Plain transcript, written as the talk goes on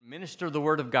Minister the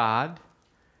Word of God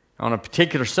on a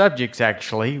particular subject,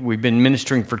 actually. We've been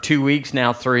ministering for 2 weeks,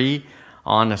 now 3,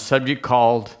 on a subject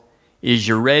called, Is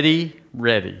You Ready?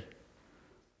 Ready?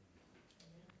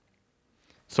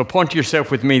 So point to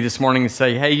yourself with me this morning and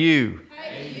say, Hey you,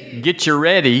 get you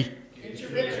ready.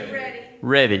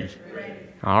 Ready.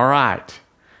 All right.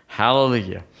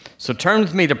 Hallelujah. So turn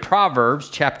with me to Proverbs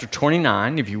chapter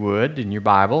 29, if you would, in your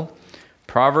Bible.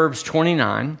 Proverbs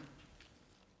 29.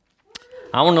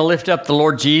 I want to lift up the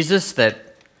Lord Jesus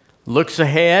that looks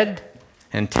ahead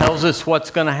and tells us what's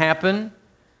going to happen,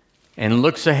 and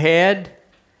looks ahead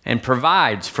and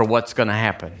provides for what's going to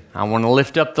happen. I want to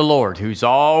lift up the Lord who's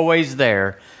always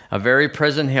there, a very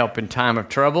present help in time of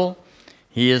trouble.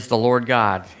 He is the Lord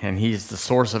God, and He's the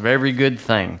source of every good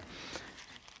thing.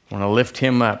 I want to lift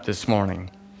Him up this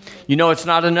morning. You know, it's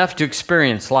not enough to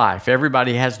experience life.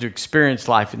 Everybody has to experience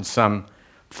life in some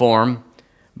form,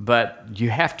 but you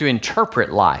have to interpret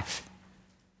life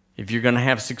if you're going to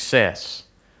have success.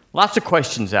 Lots of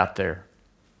questions out there.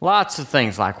 Lots of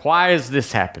things like, why is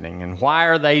this happening? And why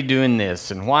are they doing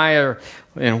this? And why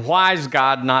is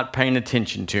God not paying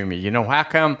attention to me? You know, how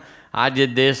come I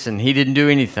did this and He didn't do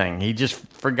anything? He just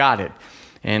forgot it.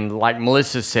 And like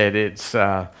Melissa said, it's,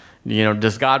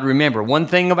 does God remember? One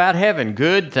thing about heaven,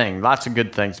 good thing, lots of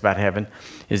good things about heaven,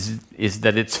 is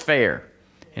that it's fair.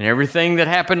 And everything that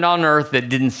happened on earth that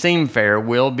didn't seem fair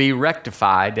will be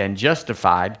rectified and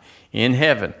justified in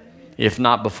heaven, if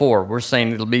not before. We're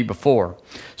saying it'll be before.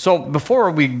 So before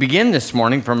we begin this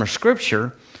morning from a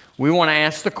scripture, we want to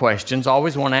ask the questions,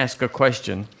 always want to ask a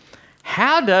question.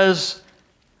 How does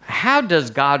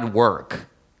God work?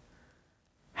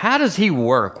 How does He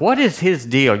work? What is His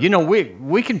deal? You know,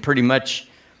 we can pretty much,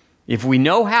 if we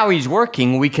know how He's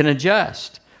working, we can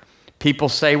adjust. People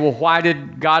say, well, why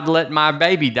did God let my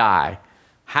baby die?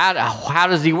 How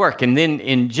does He work? And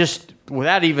then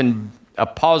without even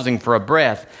pausing for a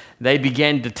breath, they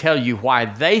begin to tell you why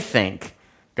they think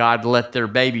God let their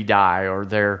baby die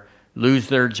or lose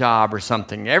their job or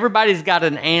something. Everybody's got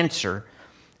an answer,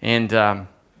 and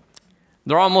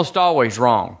they're almost always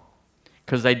wrong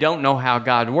because they don't know how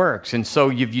God works. And so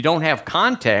if you don't have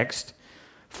context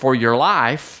for your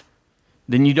life,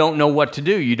 then you don't know what to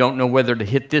do. You don't know whether to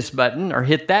hit this button or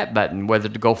hit that button, whether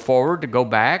to go forward, to go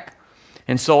back.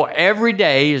 And so every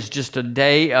day is just a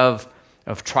day of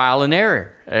trial and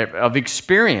error, of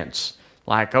experience.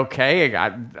 Like, okay,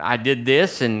 I did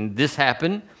this and this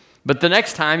happened, but the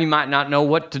next time you might not know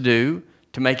what to do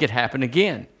to make it happen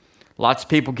again. Lots of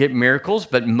people get miracles,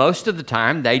 but most of the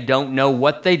time they don't know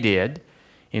what they did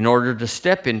in order to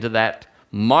step into that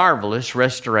marvelous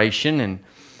restoration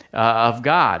of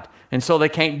God. And so they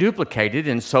can't duplicate it,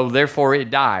 and so therefore it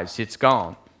dies. It's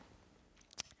gone.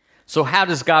 So how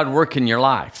does God work in your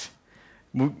life?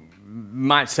 We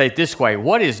might say it this way.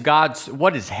 What is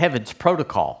heaven's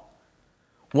protocol?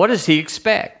 What does He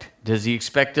expect? Does He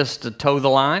expect us to toe the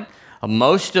line?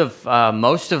 Most of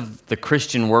the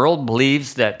Christian world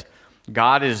believes that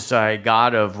God is a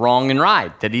God of wrong and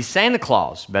right, that He's Santa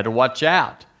Claus. Better watch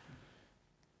out.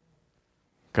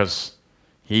 Because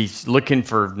He's looking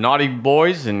for naughty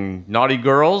boys and naughty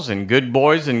girls and good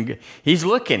boys, and He's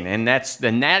looking, and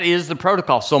that is the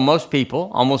protocol. So most people,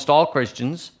 almost all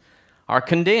Christians, are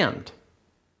condemned.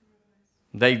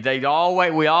 We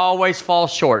always fall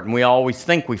short, and we always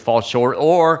think we fall short,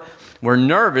 or we're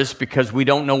nervous because we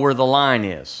don't know where the line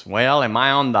is. Well, am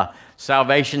I on the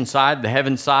salvation side, the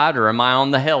heaven side, or am I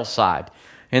on the hell side?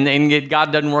 And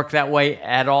God doesn't work that way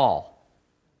at all.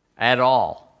 At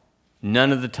all.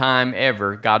 None of the time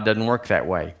ever, God doesn't work that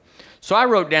way. So I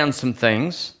wrote down some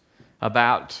things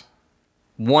about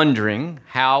wondering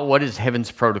what is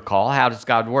heaven's protocol? How does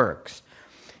God work?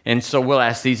 And so we'll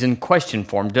ask these in question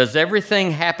form. Does everything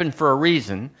happen for a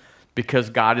reason because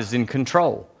God is in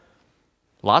control?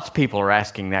 Lots of people are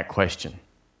asking that question.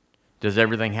 Does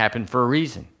everything happen for a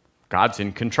reason? God's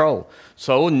in control.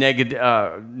 So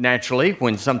naturally,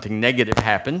 when something negative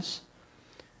happens,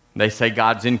 they say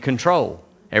God's in control.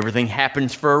 Everything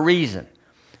happens for a reason.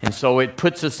 And so it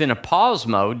puts us in a pause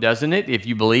mode, doesn't it, if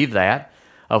you believe that,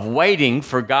 of waiting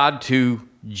for God to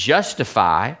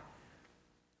justify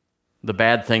the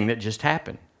bad thing that just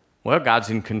happened. Well, God's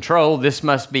in control. This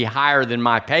must be higher than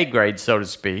my pay grade, so to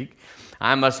speak.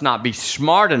 I must not be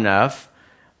smart enough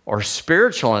or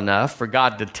spiritual enough for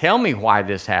God to tell me why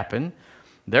this happened.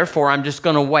 Therefore, I'm just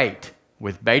going to wait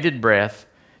with bated breath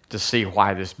to see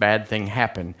why this bad thing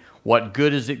happened. What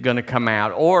good is it going to come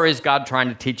out? Or is God trying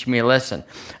to teach me a lesson?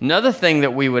 Another thing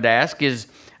that we would ask is,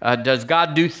 does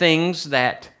God do things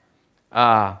that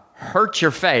hurt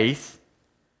your faith,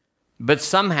 but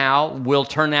somehow will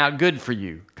turn out good for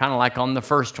you? Kind of like on the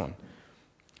first one.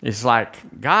 It's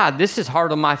like, God, this is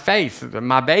hard on my faith.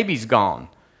 My baby's gone.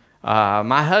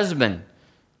 My husband,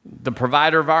 the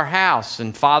provider of our house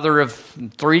and father of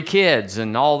 3 kids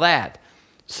and all that.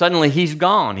 Suddenly he's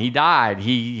gone. He died.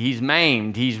 He's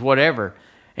maimed. He's whatever.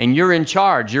 And you're in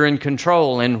charge. You're in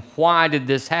control. And why did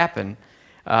this happen?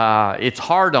 It's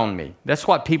hard on me. That's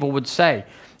what people would say.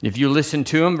 If you listen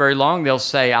to them very long, they'll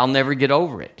say, I'll never get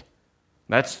over it.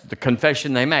 That's the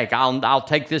confession they make. I'll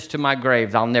take this to my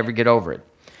grave. I'll never get over it.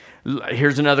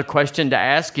 Here's another question to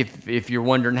ask if you're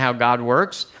wondering how God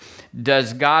works.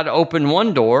 Does God open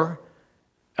one door,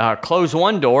 close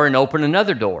one door, and open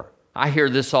another door? I hear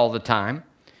this all the time.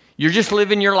 You're just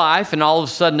living your life, and all of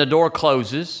a sudden a door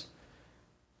closes,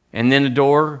 and then a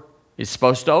door is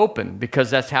supposed to open because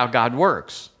that's how God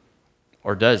works.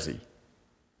 Or does he?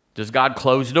 Does God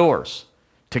close doors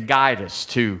to guide us,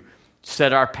 to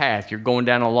set our path? You're going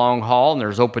down a long hall, and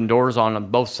there's open doors on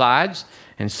both sides,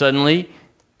 and suddenly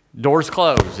doors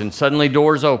close, and suddenly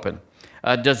doors open.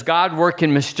 Does God work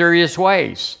in mysterious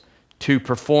ways to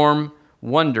perform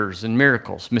wonders and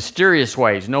miracles? Mysterious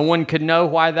ways. No one could know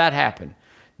why that happened.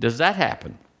 Does that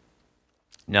happen?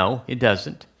 No, it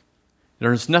doesn't.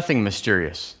 There's nothing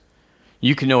mysterious.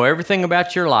 You can know everything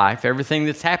about your life, everything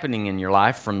that's happening in your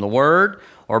life from the Word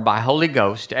or by Holy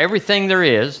Ghost, everything there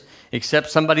is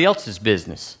except somebody else's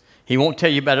business. He won't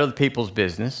tell you about other people's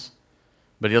business,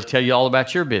 but he'll tell you all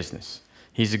about your business.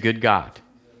 He's a good God.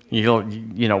 You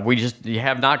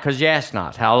have not because you ask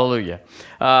not. Hallelujah.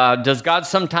 Does God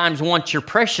sometimes want your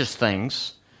precious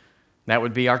things? That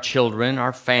would be our children,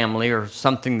 our family, or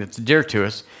something that's dear to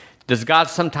us. Does God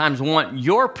sometimes want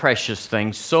your precious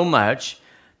things so much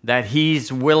that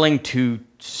he's willing to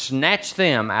snatch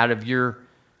them out of your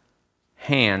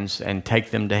hands and take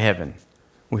them to heaven?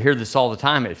 We hear this all the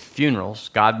time at funerals.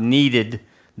 God needed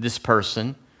this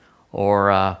person.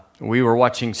 Or we were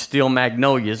watching Steel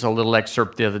Magnolias, a little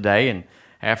excerpt the other day, and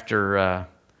after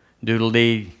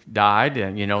Doodle-Dee died,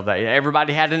 and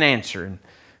everybody had an answer. And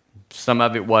some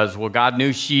of it was, well, God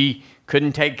knew she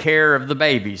couldn't take care of the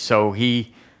baby, so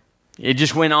it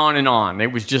just went on and on.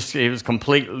 It was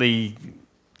completely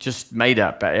just made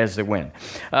up as it went.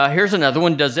 Here's another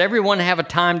one. Does everyone have a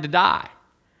time to die?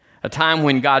 A time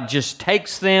when God just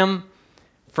takes them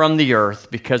from the earth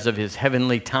because of his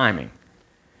heavenly timing.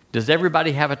 Does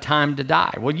everybody have a time to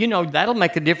die? Well, that'll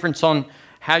make a difference on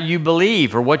how you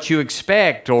believe or what you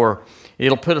expect, or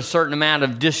it'll put a certain amount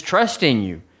of distrust in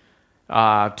you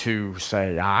to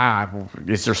say,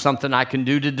 is there something I can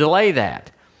do to delay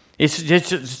that?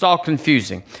 It's all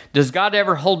confusing. Does God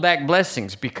ever hold back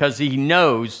blessings because he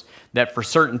knows that for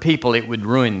certain people it would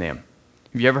ruin them?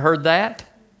 Have you ever heard that?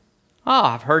 Oh,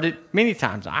 I've heard it many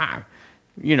times.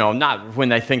 Not when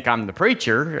they think I'm the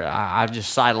preacher. I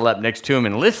just sidle up next to them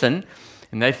and listen,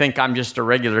 and they think I'm just a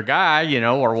regular guy,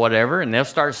 or whatever, and they'll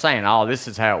start saying, oh, this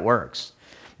is how it works.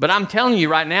 But I'm telling you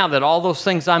right now that all those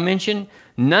things I mentioned,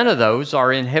 none of those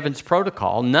are in heaven's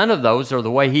protocol. None of those are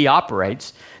the way he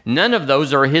operates. None of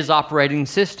those are his operating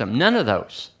system. None of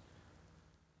those.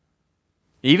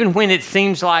 Even when it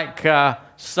seems like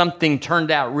something turned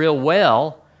out real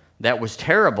well, that was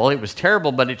terrible. It was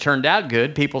terrible, but it turned out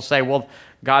good. People say, well,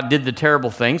 God did the terrible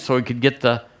thing so he could get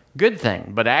the good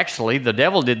thing. But actually, the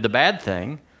devil did the bad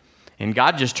thing, and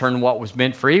God just turned what was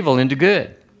meant for evil into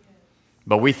good.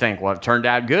 But we think, well, it turned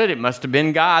out good. It must have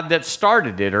been God that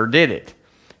started it or did it.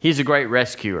 He's a great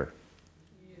rescuer.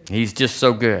 He's just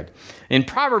so good. In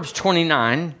Proverbs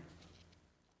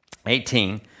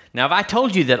 29:18, now if I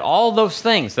told you that all those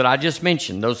things that I just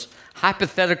mentioned, those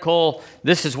hypothetical,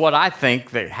 this is what I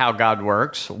think that how God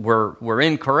works, were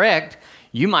incorrect,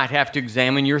 you might have to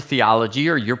examine your theology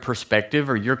or your perspective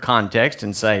or your context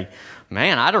and say,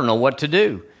 man, I don't know what to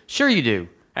do. Sure you do.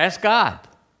 Ask God.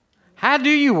 How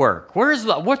do you work?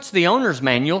 What's the owner's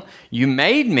manual? You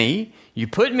made me. You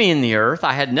put me in the earth.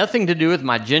 I had nothing to do with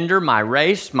my gender, my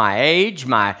race, my age,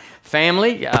 my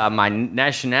family, my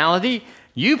nationality.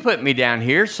 You put me down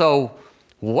here, so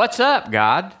what's up,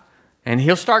 God? And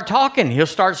he'll start talking, he'll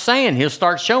start saying, he'll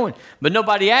start showing. But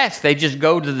nobody asks. They just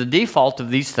go to the default of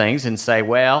these things and say,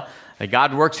 well,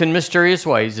 God works in mysterious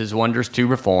ways, his wonders to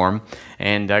perform.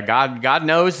 And God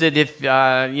knows that if,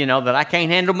 that I can't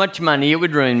handle much money, it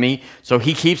would ruin me. So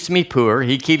he keeps me poor.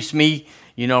 He keeps me,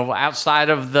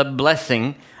 outside of the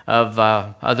blessing of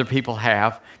other people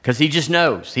have. Because he just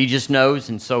knows. He just knows.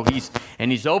 And so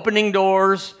he's opening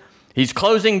doors. He's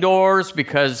closing doors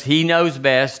because he knows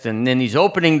best, and then he's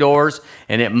opening doors,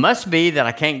 and it must be that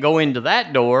I can't go into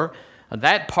that door,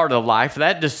 that part of life,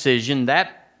 that decision,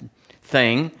 that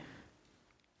thing.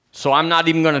 So I'm not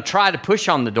even going to try to push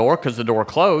on the door because the door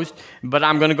closed, but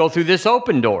I'm going to go through this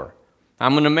open door.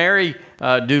 I'm going to marry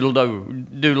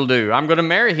Doodle-Doo. I'm going to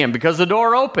marry him because the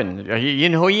door opened.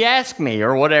 He asked me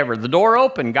or whatever. The door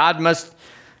opened. God must,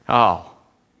 y'all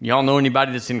know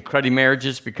anybody that's in cruddy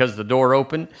marriages because the door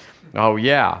opened? Oh,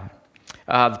 yeah.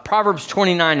 Proverbs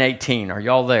 29:18. Are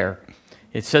y'all there?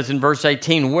 It says in verse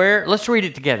 18, let's read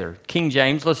it together. King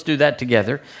James, let's do that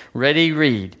together. Ready,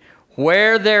 read.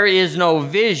 Where there is no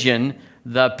vision,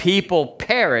 the people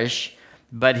perish,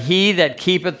 but he that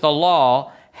keepeth the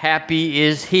law, happy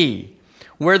is he.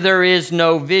 Where there is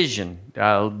no vision,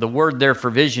 the word there for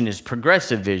vision is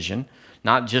progressive vision,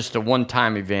 not just a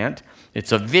one-time event.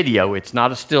 It's a video. It's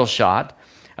not a still shot.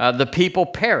 The people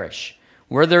perish.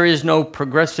 Where there is no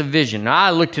progressive vision. Now,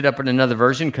 I looked it up in another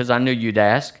version because I knew you'd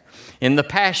ask. In the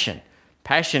Passion.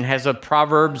 Passion has a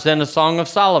Proverbs and a Song of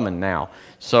Solomon now.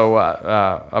 So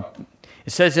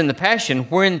it says in the Passion,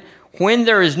 when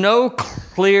there is no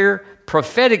clear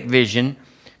prophetic vision,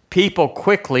 people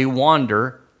quickly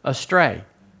wander astray.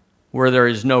 Where there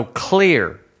is no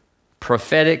clear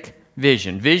prophetic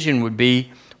vision. Vision would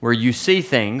be where you see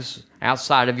things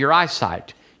outside of your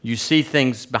eyesight. You see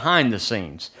things behind the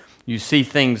scenes. You see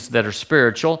things that are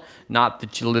spiritual, not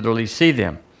that you literally see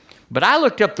them. But I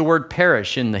looked up the word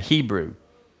perish in the Hebrew.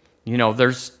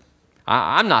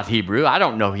 I'm not Hebrew. I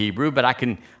don't know Hebrew, but I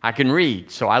can read.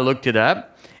 So I looked it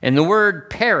up. And the word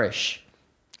perish,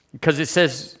 because it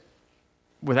says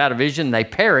without a vision, they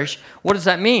perish. What does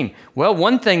that mean? Well,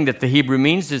 one thing that the Hebrew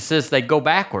means, it says they go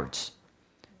backwards.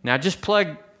 Now just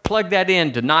plug that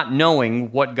into not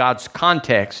knowing what God's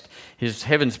context, his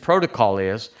heaven's protocol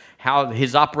is, how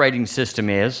his operating system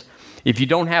is. If you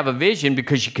don't have a vision,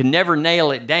 because you can never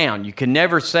nail it down, you can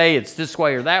never say it's this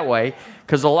way or that way,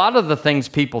 because a lot of the things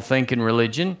people think in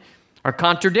religion are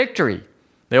contradictory.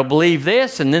 They'll believe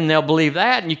this and then they'll believe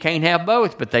that, and you can't have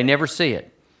both, but they never see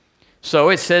it. So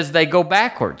it says they go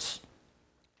backwards.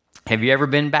 Have you ever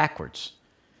been backwards?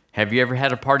 Have you ever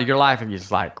had a part of your life and you're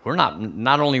just like,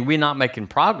 not only are we not making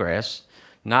progress,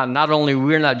 not only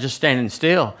we're not just standing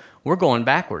still, we're going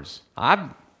backwards. I've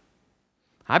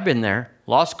been there,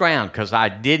 lost ground, because I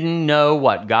didn't know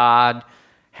what God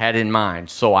had in mind.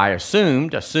 So I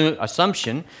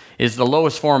assumption is the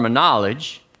lowest form of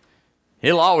knowledge.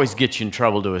 He'll always get you in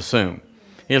trouble to assume.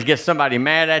 He'll get somebody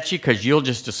mad at you because you'll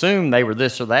just assume they were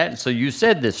this or that, and so you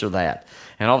said this or that.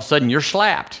 And all of a sudden you're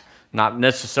slapped. Not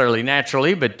necessarily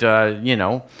naturally, but,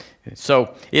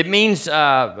 So it means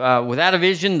without a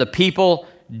vision, the people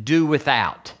do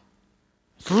without.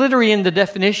 It's literally in the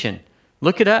definition.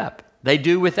 Look it up. They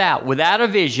do without. Without a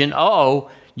vision,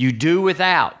 you do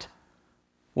without.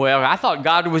 Well, I thought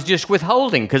God was just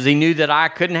withholding because he knew that I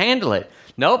couldn't handle it.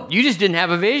 Nope, you just didn't have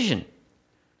a vision.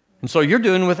 And so you're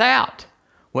doing without.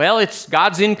 Well, it's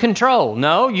God's in control.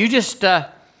 No, you just...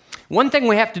 one thing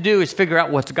we have to do is figure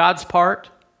out what's God's part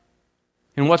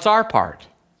and what's our part.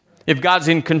 If God's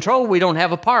in control, we don't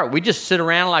have a part. We just sit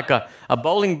around like a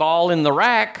bowling ball in the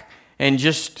rack and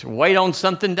just wait on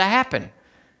something to happen.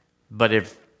 But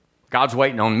if God's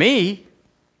waiting on me,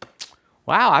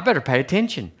 wow, I better pay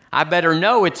attention. I better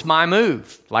know it's my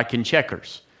move, like in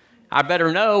checkers. I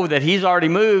better know that he's already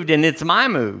moved and it's my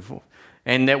move,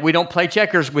 and that we don't play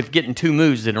checkers with getting two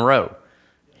moves in a row.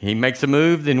 He makes a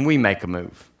move, then we make a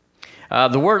move.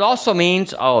 The word also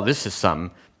means, this is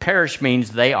something. Perish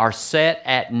means they are set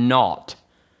at naught.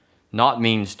 Naught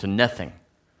means to nothing.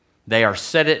 They are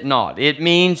set at naught. It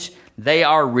means they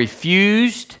are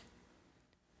refused.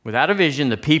 Without a vision,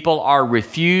 the people are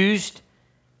refused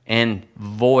and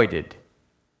voided.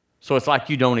 So it's like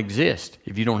you don't exist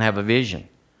if you don't have a vision.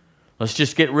 Let's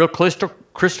just get real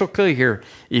crystal clear here.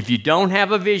 If you don't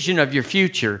have a vision of your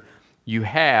future, you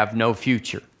have no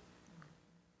future.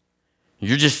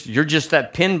 You're just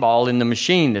that pinball in the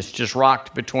machine that's just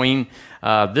rocked between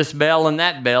this bell and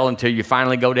that bell until you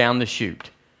finally go down the chute.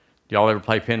 Do y'all ever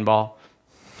play pinball?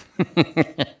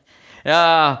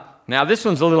 Now, this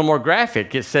one's a little more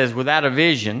graphic. It says, without a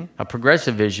vision, a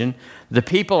progressive vision, the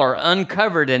people are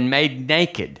uncovered and made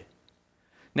naked.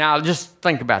 Now, just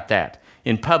think about that.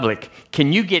 In public,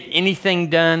 can you get anything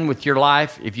done with your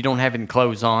life if you don't have any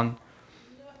clothes on?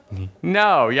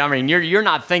 No, I mean, you're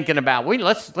not thinking about,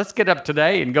 let's get up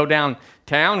today and go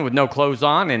downtown with no clothes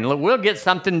on and we'll get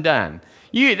something done.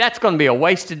 That's going to be a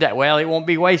wasted day. Well, it won't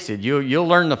be wasted. You'll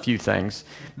learn a few things.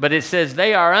 But it says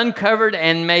they are uncovered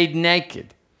and made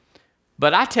naked.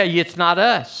 But I tell you, it's not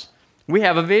us. We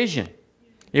have a vision.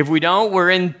 If we don't, we're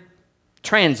in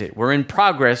transit. We're in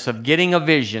progress of getting a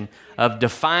vision, of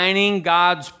defining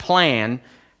God's plan,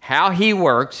 how he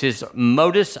works, his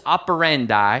modus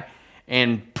operandi,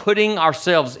 and putting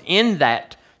ourselves in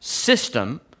that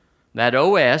system, that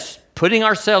OS, putting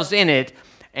ourselves in it,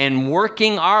 and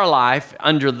working our life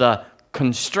under the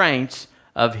constraints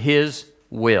of His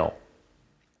will.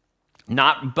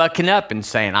 Not bucking up and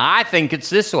saying, I think it's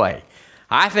this way.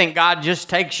 I think God just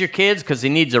takes your kids because He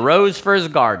needs a rose for His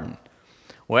garden.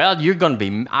 Well,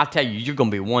 I'll tell you, you're going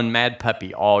to be one mad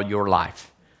puppy all your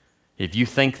life. If you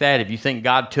think that, if you think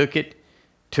God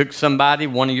took somebody,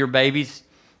 one of your babies,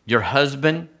 your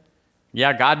husband.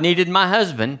 Yeah, God needed my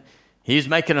husband. He's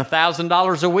making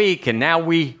 $1,000 a week, and now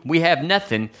we have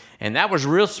nothing. And that was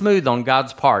real smooth on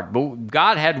God's part. But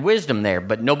God had wisdom there,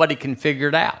 but nobody can figure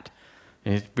it out.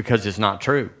 And it's because it's not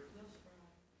true.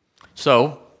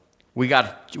 So we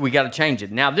got to change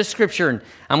it. Now, this scripture, and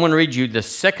I'm going to read you the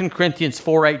 2 Corinthians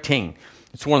 4:18.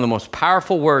 It's one of the most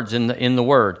powerful words in the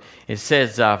Word. It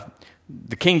says,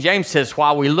 the King James says,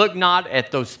 while we look not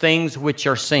at those things which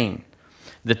are seen.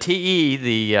 The TE,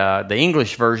 the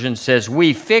English version, says,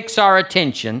 we fix our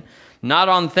attention not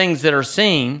on things that are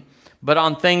seen, but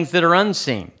on things that are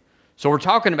unseen. So we're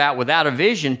talking about without a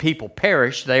vision, people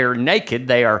perish. They are naked.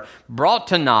 They are brought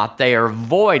to naught. They are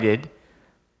voided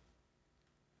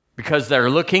because they're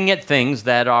looking at things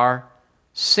that are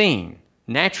seen,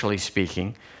 naturally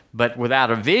speaking. But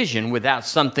without a vision, without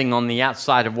something on the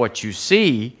outside of what you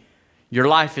see, your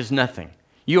life is nothing.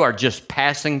 You are just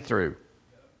passing through.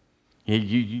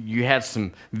 You had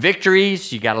some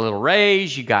victories, you got a little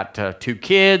raise, you got 2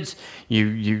 kids,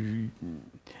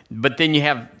 but then you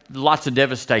have lots of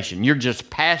devastation. You're just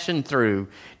passing through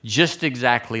just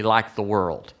exactly like the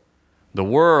world. The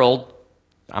world,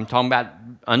 I'm talking about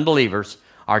unbelievers,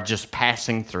 are just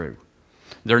passing through.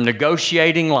 They're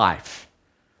negotiating life.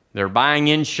 They're buying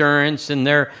insurance and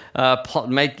they're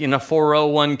making a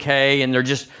 401k and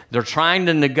they're trying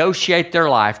to negotiate their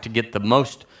life to get the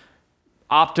most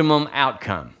optimum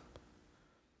outcome.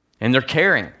 And they're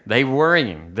caring, they're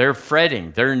worrying, they're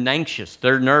fretting, they're anxious,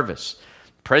 they're nervous.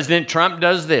 President Trump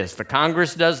does this, the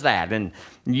Congress does that. And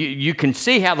you can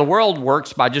see how the world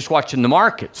works by just watching the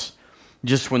markets.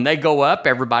 Just when they go up,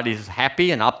 everybody's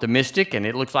happy and optimistic and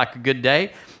it looks like a good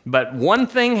day. But one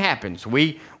thing happens.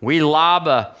 We lob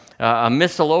a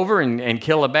missile over and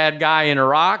kill a bad guy in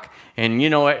Iraq, and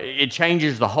it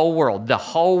changes the whole world. The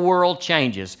whole world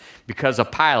changes because a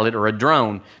pilot or a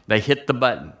drone, they hit the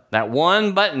button. That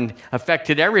one button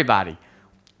affected everybody.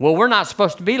 Well, we're not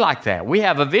supposed to be like that. We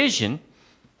have a vision.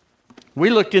 We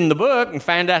looked in the book and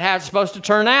found out how it's supposed to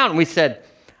turn out, and we said,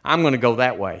 I'm going to go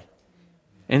that way.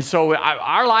 And so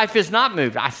our life is not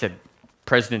moved. I said,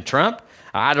 President Trump,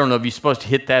 I don't know if you're supposed to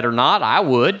hit that or not. I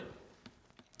would.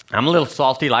 I'm a little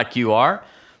salty like you are,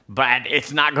 but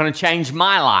it's not going to change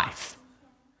my life.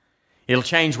 It'll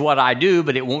change what I do,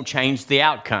 but it won't change the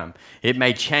outcome. It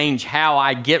may change how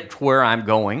I get to where I'm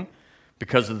going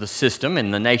because of the system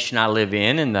and the nation I live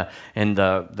in and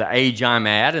the age I'm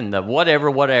at and the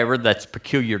whatever that's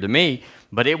peculiar to me,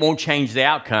 but it won't change the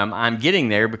outcome. I'm getting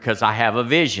there because I have a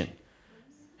vision,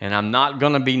 and I'm not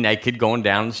going to be naked going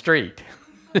down the street.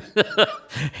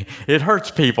 It hurts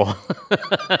people.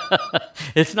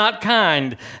 It's not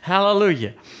kind.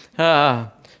 Hallelujah.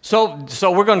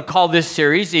 So we're going to call this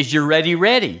series, Is You Ready,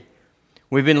 Ready?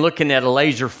 We've been looking at a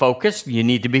laser focus. You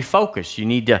need to be focused. You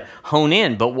need to hone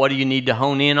in. But what do you need to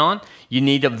hone in on? You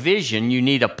need a vision. You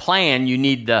need a plan. You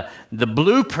need the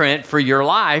blueprint for your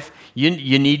life. You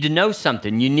need to know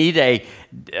something. You need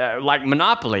like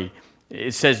Monopoly.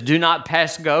 It says, do not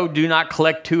pass go. Do not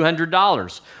collect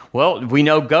 $200. Well, we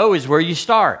know go is where you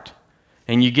start.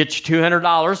 And you get your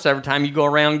 $200 every time you go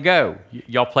around go.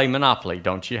 Y'all play Monopoly,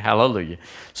 don't you? Hallelujah.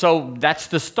 So that's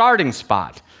the starting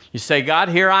spot. You say, God,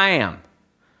 here I am.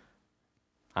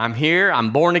 I'm here.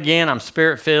 I'm born again. I'm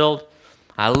spirit-filled.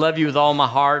 I love you with all my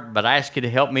heart, but I ask you to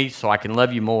help me so I can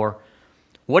love you more.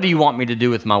 What do you want me to do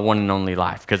with my one and only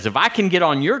life? Because if I can get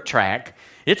on your track,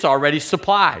 it's already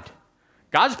supplied.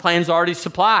 God's plan's already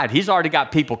supplied. He's already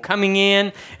got people coming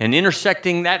in and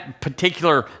intersecting that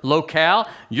particular locale.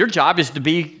 Your job is to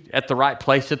be at the right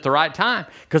place at the right time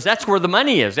because that's where the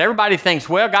money is. Everybody thinks,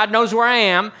 well, God knows where I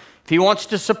am. If He wants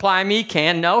to supply me, He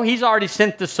can. No, He's already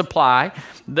sent the supply,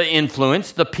 the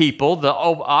influence, the people, the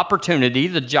opportunity,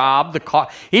 the job, the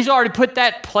call. He's already put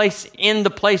that place in the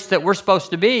place that we're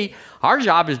supposed to be. Our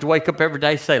job is to wake up every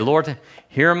day and say, Lord,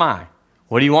 here am I.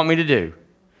 What do you want me to do?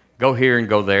 Go here and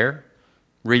go there.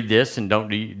 Read this and don't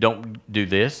do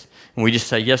this. And we just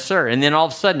say, yes, sir. And then all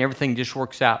of a sudden, everything just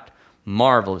works out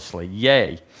marvelously.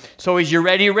 Yay. So is your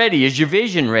ready ready? Is your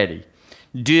vision ready?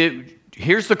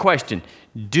 Here's the question.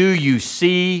 Do you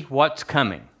see what's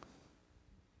coming?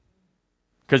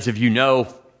 Because if you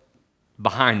know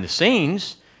behind the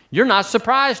scenes, you're not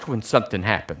surprised when something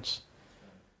happens.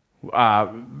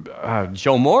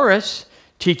 Joe Morris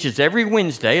teaches every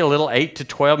Wednesday a little 8 to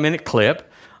 12 minute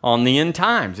clip on the end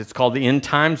times. It's called the End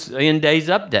Days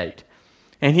Update.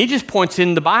 And he just points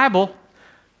in the Bible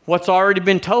what's already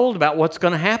been told about what's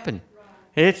going to happen.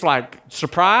 It's like,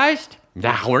 surprised?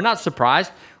 No, we're not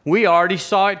surprised. We already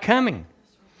saw it coming.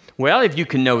 Well, if you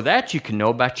can know that, you can know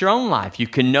about your own life. You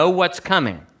can know what's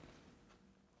coming.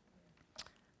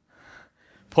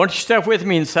 Point yourself with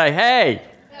me and say, hey,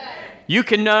 you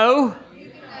can know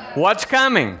what's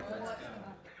coming.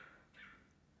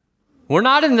 We're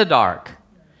not in the dark.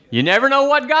 You never know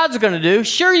what God's going to do.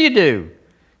 Sure you do.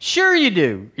 Sure you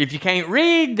do. If you can't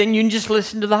read, then you can just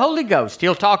listen to the Holy Ghost.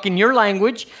 He'll talk in your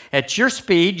language, at your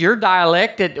speed, your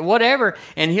dialect, at whatever,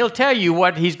 and he'll tell you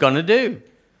what he's going to do.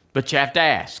 But you have to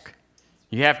ask.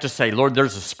 You have to say, Lord,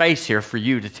 there's a space here for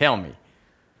you to tell me.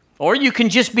 Or you can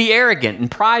just be arrogant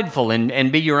and prideful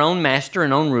and be your own master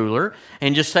and own ruler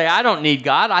and just say, I don't need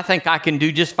God. I think I can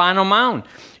do just fine on my own.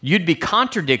 You'd be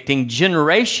contradicting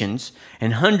generations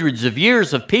and hundreds of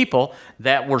years of people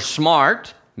that were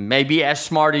smart, maybe as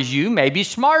smart as you, maybe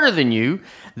smarter than you,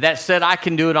 that said, I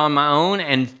can do it on my own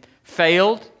and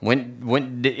failed,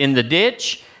 went in the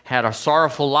ditch, had a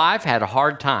sorrowful life, had a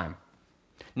hard time.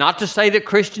 Not to say that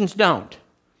Christians don't.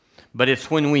 But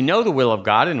it's when we know the will of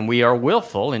God and we are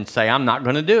willful and say, I'm not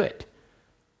going to do it.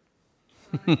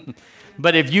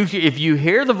 But if you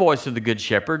hear the voice of the Good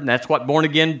Shepherd, and that's what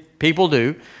born-again people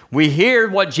do, we hear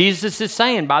what Jesus is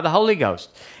saying by the Holy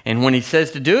Ghost. And when he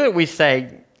says to do it, we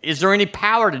say, is there any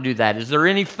power to do that? Is there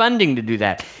any funding to do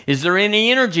that? Is there any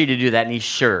energy to do that? And he's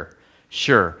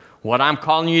sure. What I'm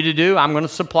calling you to do, I'm going to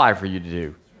supply for you to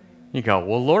do. You go,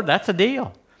 well, Lord, that's a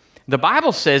deal. The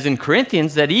Bible says in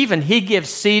Corinthians that even he gives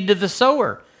seed to the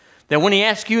sower. That when he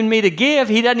asks you and me to give,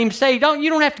 he doesn't even say, you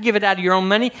don't have to give it out of your own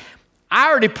money. I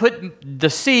already put the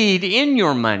seed in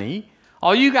your money.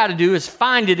 All you got to do is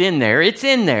find it in there. It's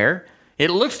in there. It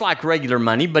looks like regular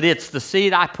money, but it's the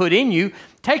seed I put in you.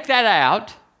 Take that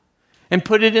out and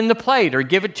put it in the plate or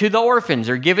give it to the orphans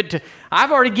or give it to...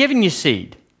 I've already given you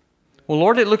seed. Well,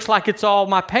 Lord, it looks like it's all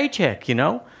my paycheck,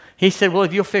 He said, well,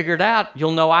 if you'll figure it out,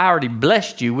 you'll know I already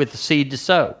blessed you with the seed to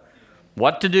sow.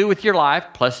 What to do with your life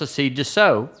plus a seed to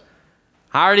sow.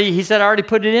 He said, I already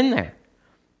put it in there.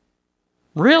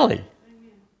 Really?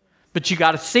 But you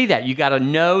got to see that. You got to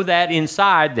know that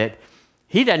inside that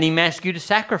he doesn't even ask you to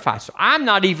sacrifice. So I'm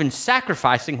not even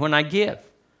sacrificing when I give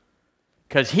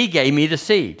because he gave me the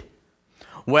seed.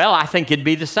 Well, I think it'd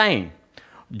be the same.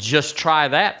 Just try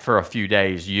that for a few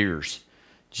days, years.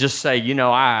 Just say,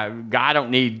 I don't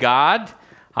need God.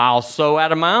 I'll sow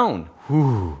out of my own.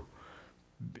 Whew.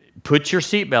 Put your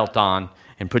seatbelt on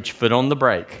and put your foot on the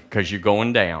brake because you're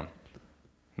going down.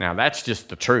 Now, that's just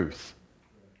the truth.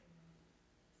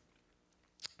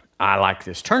 I like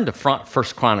this. Turn to 1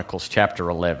 Chronicles chapter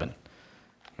 11.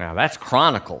 Now, that's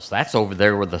Chronicles. That's over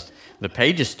there where the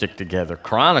pages stick together.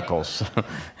 Chronicles.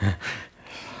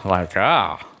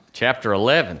 Chapter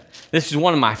 11. This is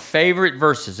one of my favorite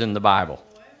verses in the Bible.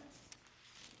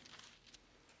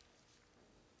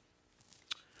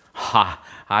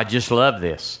 I just love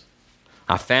this.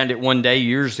 I found it one day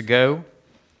years ago,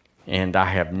 and I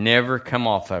have never come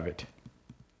off of it.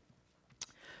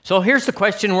 So here's the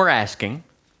question we're asking.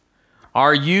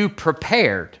 Are you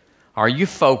prepared? Are you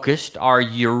focused? Are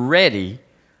you ready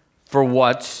for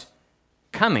what's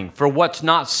coming? For what's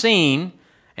not seen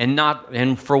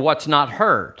and for what's not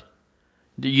heard?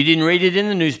 You didn't read it in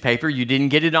the newspaper. You didn't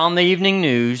get it on the evening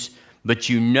news, but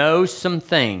you know some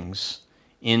things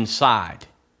inside.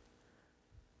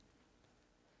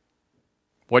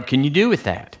 What can you do with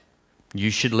that? You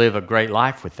should live a great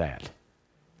life with that.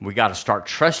 We got to start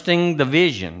trusting the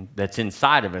vision that's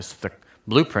inside of us, the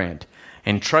blueprint,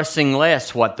 and trusting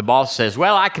less what the boss says.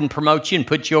 Well, I can promote you and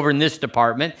put you over in this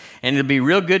department, and it'll be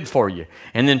real good for you.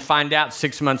 And then find out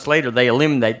 6 months later they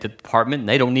eliminate the department and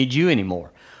they don't need you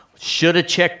anymore. Should have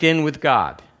checked in with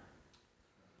God.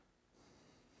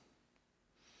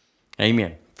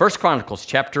 Amen. 1 Chronicles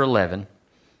chapter 11.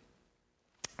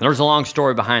 There's a long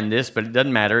story behind this, but it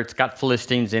doesn't matter. It's got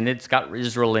Philistines in it. It's got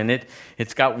Israel in it.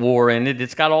 It's got war in it.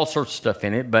 It's got all sorts of stuff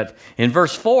in it. But in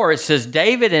verse 4, it says,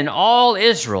 David and all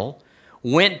Israel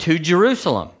went to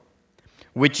Jerusalem,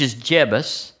 which is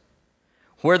Jebus,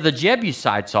 where the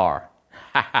Jebusites are.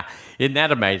 Isn't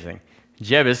that amazing?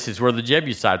 Jebus is where the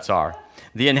Jebusites are,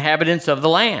 the inhabitants of the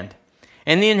land.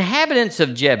 And the inhabitants of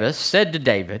Jebus said to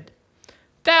David,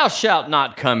 Thou shalt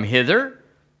not come hither.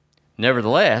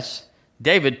 Nevertheless,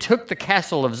 David took the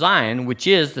castle of Zion, which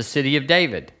is the city of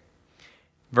David.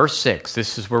 Verse 6,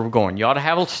 this is where we're going. You ought to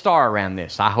have a star around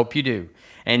this. I hope you do.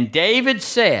 And David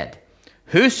said,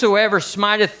 Whosoever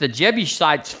smiteth the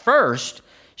Jebusites first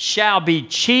shall be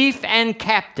chief and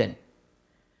captain.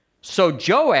 So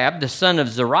Joab, the son of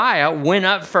Zeruiah, went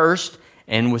up first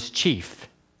and was chief.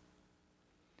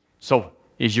 So,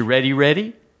 is your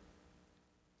ready?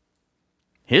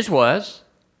 His was.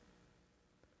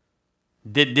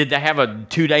 Did they have a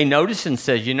 2-day notice and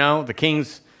says, the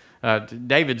king's,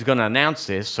 David's going to announce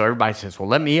this, so everybody says, well,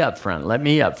 let me up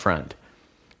front.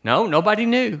 No, nobody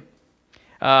knew.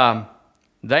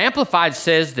 The Amplified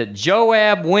says that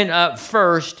Joab went up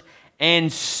first,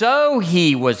 and so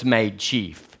he was made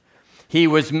chief. He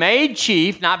was made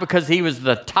chief, not because he was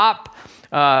the top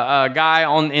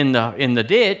guy in the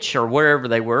ditch or wherever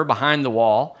they were, behind the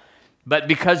wall, but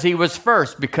because he was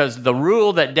first, because the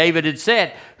rule that David had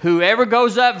set, whoever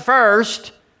goes up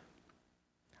first,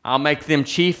 I'll make them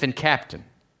chief and captain.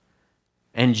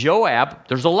 And Joab,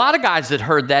 there's a lot of guys that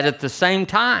heard that at the same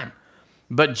time,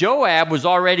 but Joab was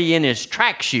already in his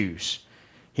track shoes.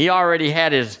 He already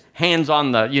had his hands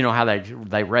on the, how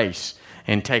they race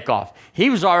and take off. He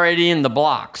was already in the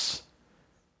blocks.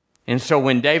 And so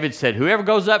when David said, whoever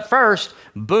goes up first,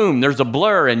 boom, there's a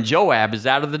blur, and Joab is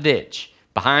out of the ditch,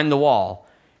 behind the wall,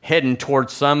 heading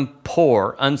towards some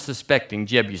poor, unsuspecting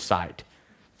Jebusite,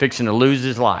 fixing to lose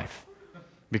his life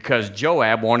because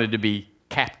Joab wanted to be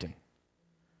captain.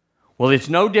 Well, it's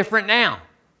no different now,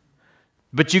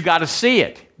 but you got to see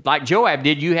it. Like Joab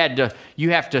did, you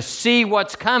have to see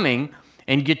what's coming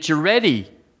and get you ready.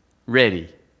 The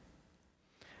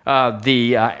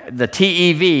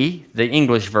TEV, the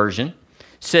English version,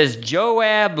 says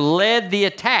Joab led the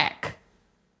attack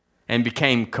and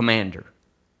became commander.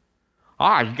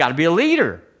 You got to be a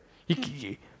leader.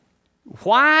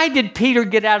 Why did Peter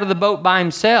get out of the boat by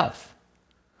himself?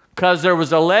 Because there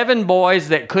was 11 boys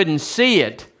that couldn't see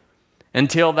it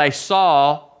until they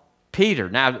saw Peter.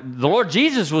 Now, the Lord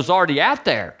Jesus was already out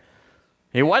there.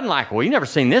 He wasn't like, well, you've never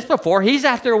seen this before. He's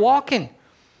out there walking.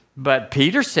 But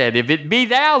Peter said, if it be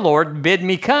thou, Lord, bid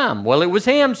me come. Well, it was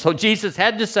him, so Jesus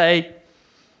had to say,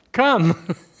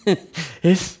 come.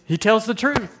 He tells the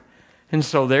truth. And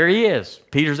so there he is.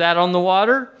 Peter's out on the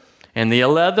water, and the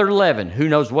other 11, who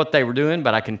knows what they were doing,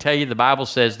 but I can tell you the Bible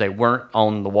says they weren't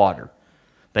on the water.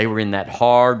 They were in that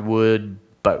hardwood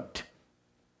boat.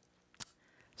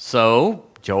 So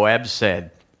Joab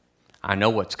said, I know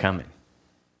what's coming.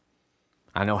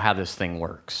 I know how this thing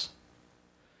works.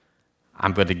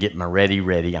 I'm going to get my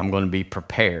ready. I'm going to be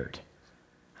prepared.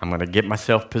 I'm going to get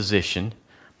myself positioned.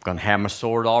 I'm going to have my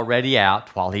sword already out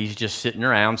while he's just sitting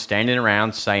around, standing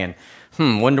around saying,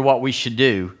 wonder what we should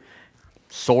do.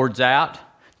 Sword's out,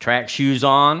 track shoes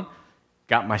on,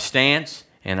 got my stance,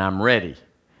 and I'm ready.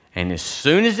 And as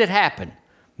soon as it happened,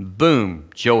 boom,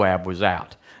 Joab was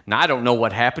out. Now, I don't know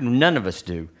what happened. None of us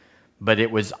do. But it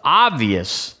was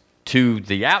obvious to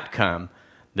the outcome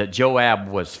that Joab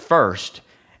was first,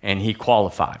 and he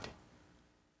qualified.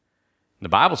 The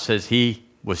Bible says he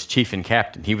was chief and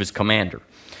captain. He was commander.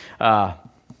 Why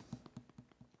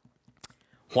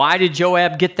did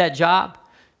Joab get that job?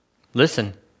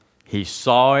 Listen, he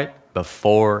saw it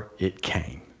before it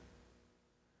came.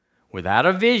 Without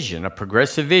a vision, a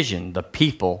progressive vision, the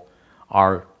people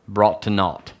are brought to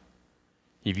naught.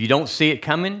 If you don't see it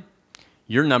coming,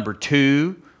 you're number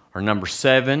 2 or number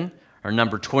 7 or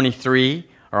number 23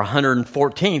 or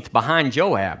 114th behind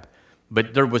Joab.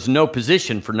 But there was no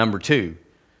position for number 2.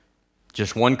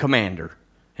 Just one commander,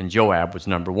 and Joab was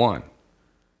number 1.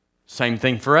 Same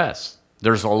thing for us.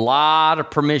 There's a lot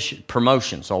of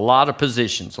promotions, a lot of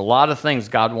positions, a lot of things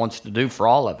God wants to do for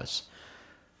all of us.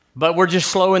 But we're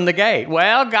just slow in the gate.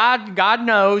 Well, God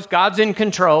knows. God's in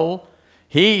control.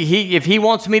 If he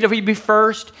wants me to be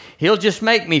first, he'll just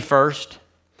make me first.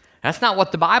 That's not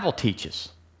what the Bible teaches.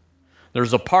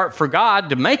 There's a part for God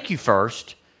to make you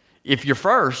first, if you're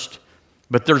first,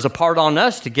 but there's a part on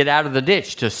us to get out of the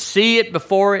ditch, to see it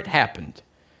before it happened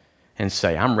and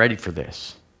say, I'm ready for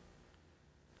this.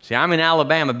 See, I'm in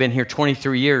Alabama, been here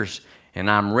 23 years, and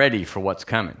I'm ready for what's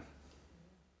coming.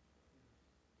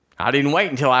 I didn't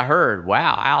wait until I heard,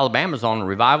 wow, Alabama's on a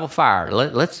revival fire.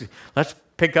 Let's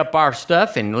pick up our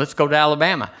stuff and let's go to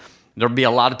Alabama. There'll be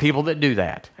a lot of people that do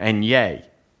that, and yay.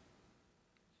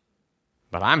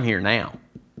 But I'm here now,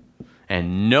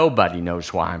 and nobody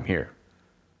knows why I'm here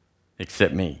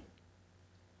except me.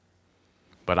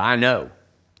 But I know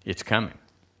it's coming.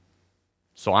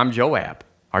 So I'm Joab.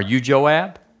 Are you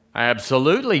Joab?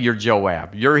 Absolutely, you're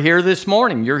Joab. You're here this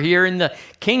morning. You're here in the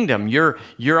kingdom. You're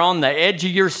on the edge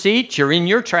of your seat. You're in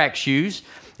your track shoes,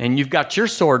 and you've got your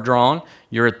sword drawn.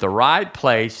 You're at the right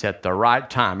place at the right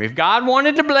time. If God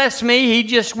wanted to bless me,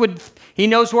 He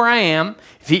knows where I am.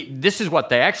 This is what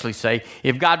they actually say.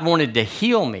 If God wanted to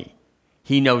heal me,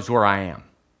 He knows where I am.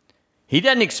 He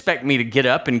doesn't expect me to get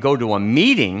up and go to a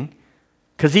meeting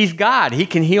because he's God. He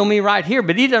can heal me right here,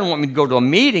 but he doesn't want me to go to a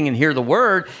meeting and hear the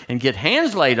word and get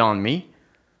hands laid on me.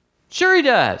 Sure he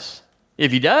does.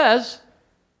 If he does,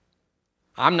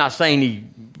 I'm not saying he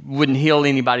wouldn't heal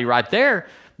anybody right there,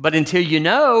 but until you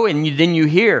know and then you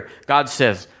hear, God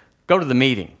says, go to the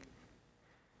meeting.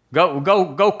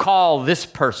 Go call this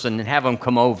person and have them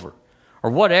come over,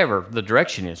 or whatever the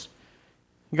direction is.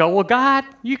 You go, well, God,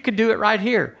 you could do it right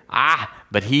here.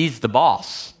 But he's the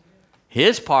boss.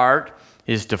 His part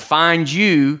is to find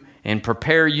you and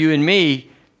prepare you and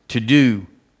me to do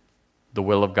the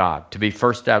will of God, to be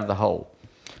first out of the hole.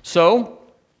 So,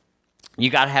 you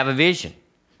got to have a vision.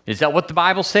 Is that what the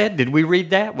Bible said? Did we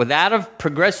read that? Without a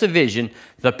progressive vision,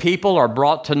 the people are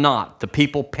brought to naught. The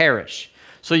people perish.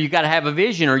 So you got to have a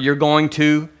vision or you're going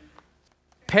to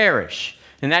perish.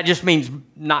 And that just means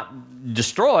not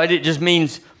destroyed. It just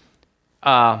means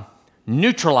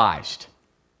neutralized.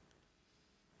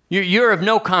 You're of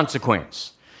no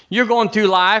consequence. You're going through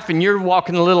life and you're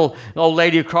walking a little old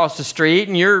lady across the street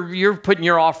and you're putting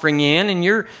your offering in and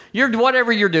you're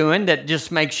whatever you're doing that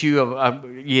just makes you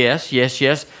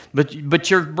yes.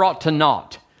 But you're brought to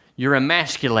naught. You're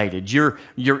emasculated. You're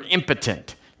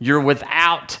impotent. You're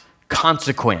without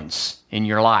consequence in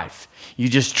your life. You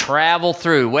just travel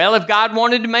through. Well, if God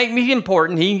wanted to make me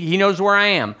important, He knows where I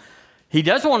am. He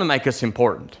does want to make us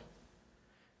important.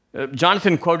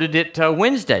 Jonathan quoted it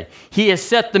Wednesday. He has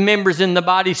set the members in the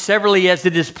body severally as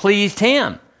it has pleased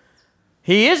Him.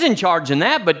 He is in charge in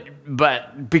that,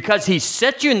 but because He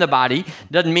set you in the body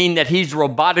doesn't mean that He's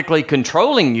robotically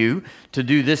controlling you to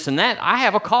do this and that. I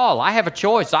have a call. I have a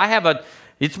choice.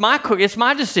 It's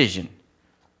my decision.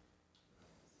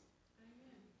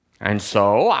 And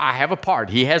so I have a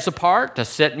part. He has a part to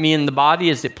set me in the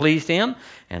body as it pleased Him,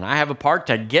 and I have a part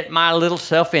to get my little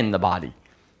self in the body.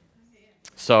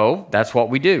 So that's what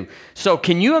we do. So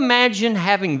can you imagine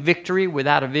having victory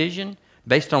without a vision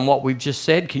based on what we've just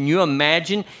said? Can you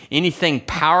imagine anything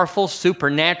powerful,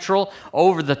 supernatural,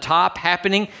 over the top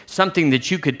happening? Something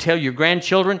that you could tell your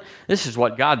grandchildren? This is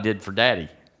what God did for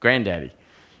granddaddy.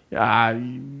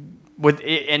 And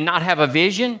not have a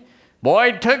vision? Boy,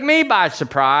 it took me by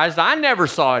surprise. I never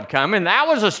saw it coming. That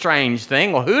was a strange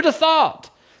thing. Well, who'd have thought?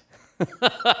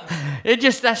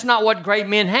 That's not what great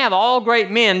men have. All great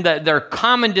men, their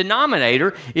common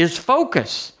denominator is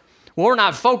focus. We're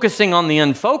not focusing on the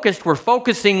unfocused. We're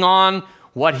focusing on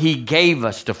what He gave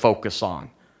us to focus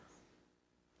on.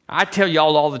 I tell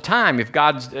y'all all the time,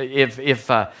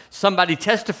 if somebody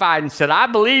testified and said, I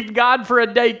believed God for a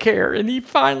daycare and He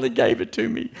finally gave it to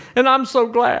me, and I'm so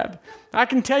glad. I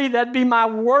can tell you that'd be my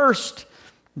worst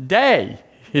day,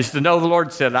 is to know the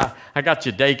Lord said, I got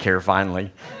you daycare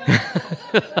finally.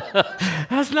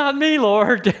 That's not me,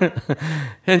 Lord.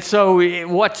 And so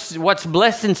what's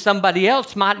blessing somebody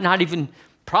else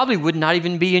probably would not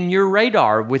even be in your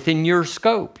radar, within your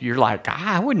scope. You're like,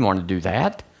 I wouldn't want to do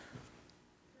that.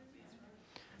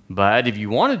 But if you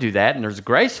want to do that and there's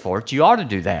grace for it, you ought to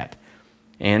do that.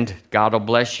 And God will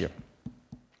bless you.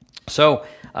 So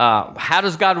how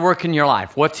does God work in your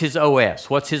life? What's His OS?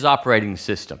 What's His operating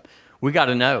system? We got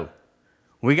to know.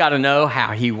 We got to know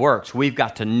how He works. We've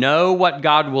got to know what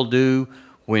God will do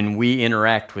when we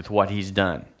interact with what He's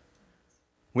done.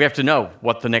 We have to know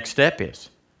what the next step is.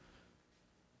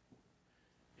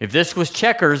 If this was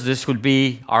checkers, this would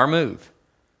be our move.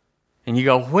 And you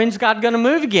go, when's God going to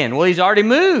move again? Well, He's already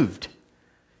moved.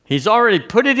 He's already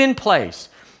put it in place.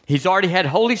 He's already had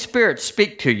Holy Spirit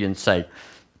speak to you and say,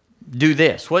 do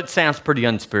this. Well, it sounds pretty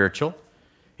unspiritual.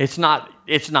 It's not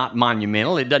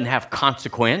monumental. It doesn't have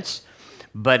consequence,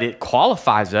 but it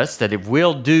qualifies us that if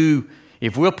we'll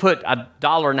put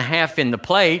 $1.50 in the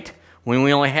plate when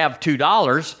we only have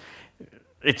 $2,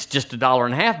 it's just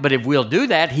 $1.50. But if we'll do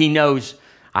that, He knows,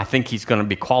 I think He's going to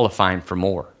be qualifying for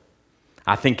more.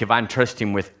 I think if I trust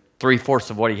Him with 3/4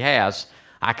 of what He has,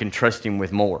 I can trust Him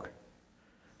with more.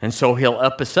 And so He'll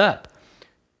up us up.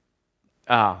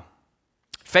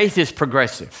 Faith is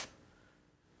progressive.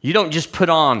 You don't just put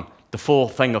on the full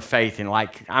thing of faith and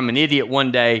like, I'm an idiot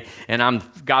one day and I'm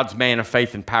God's man of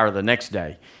faith and power the next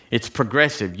day. It's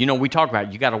progressive. You know, we talk about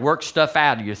it. You got to work stuff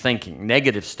out of your thinking,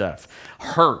 negative stuff,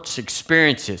 hurts,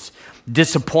 experiences,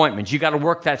 disappointments. You got to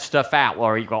work that stuff out,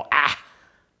 or you go,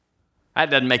 that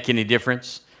doesn't make any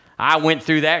difference. I went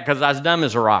through that because I was dumb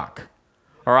as a rock.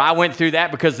 Or I went through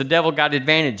that because the devil got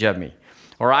advantage of me.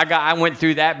 Or I went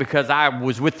through that because I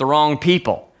was with the wrong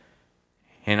people.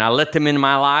 And I let them into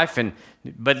my life,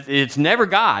 but it's never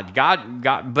God. God.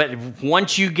 But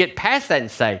once you get past that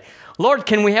and say, Lord,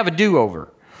 can we have a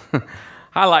do-over?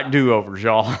 I like do-overs,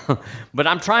 y'all. But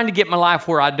I'm trying to get my life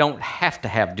where I don't have to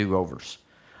have do-overs.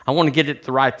 I want to get it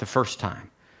right the first time.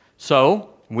 So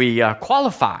we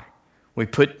qualify. We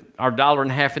put our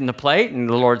 $1.50 in the plate, and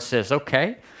the Lord says,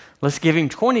 okay, let's give him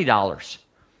 $20.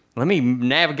 Let me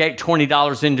navigate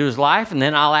 $20 into his life, and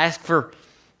then I'll ask for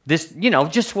this,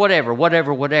 just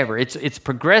whatever. It's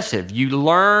progressive. You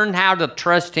learn how to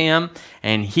trust him,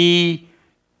 and he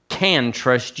can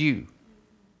trust you.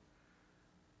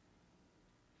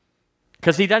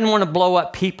 Because he doesn't want to blow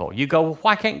up people. You go, well,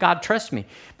 why can't God trust me?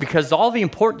 Because all the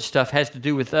important stuff has to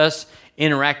do with us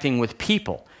interacting with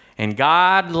people. And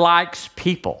God likes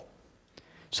people.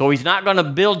 So he's not going to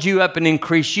build you up and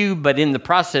increase you, but in the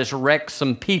process wreck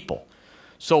some people.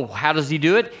 So how does he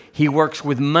do it? He works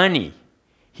with money.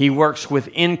 He works with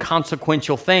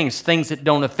inconsequential things that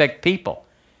don't affect people.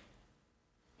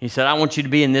 He said, I want you to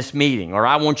be in this meeting, or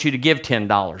I want you to give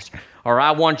 $10, or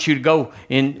I want you to go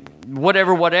in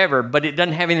whatever, but it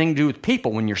doesn't have anything to do with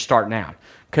people when you're starting out,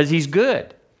 because he's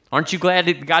good. Aren't you glad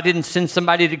that God didn't send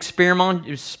somebody to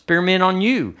experiment on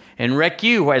you and wreck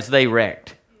you as they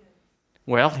wrecked?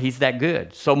 Well, he's that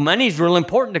good. So money's real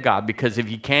important to God, because if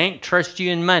he can't trust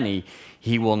you in money,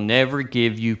 he will never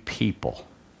give you people.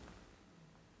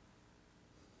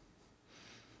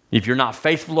 If you're not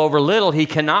faithful over little, he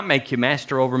cannot make you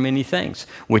master over many things,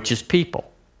 which is people.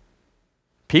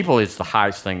 People is the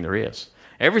highest thing there is.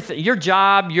 Everything, your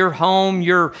job, your home,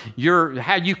 your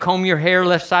how you comb your hair,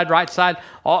 left side, right side.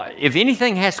 If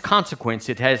anything has consequence,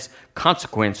 it has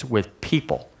consequence with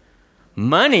people.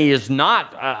 Money is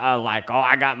not like,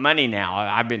 I got money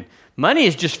now. Money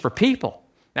is just for people.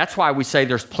 That's why we say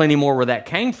there's plenty more where that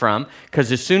came from,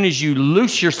 because as soon as you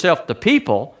loose yourself to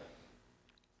people,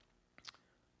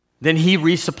 then he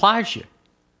resupplies you.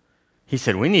 He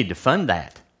said, we need to fund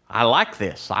that. I like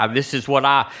this. This is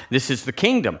the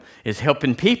kingdom, is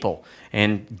helping people.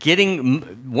 And getting,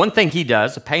 one thing he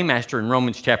does, the paymaster in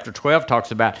Romans chapter 12 talks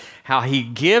about how he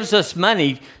gives us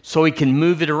money so he can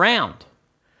move it around.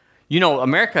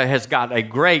 America has got a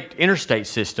great interstate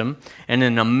system and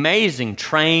an amazing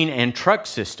train and truck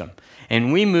system.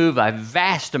 And we move a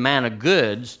vast amount of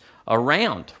goods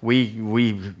around.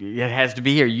 It has to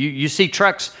be here. You see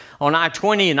trucks on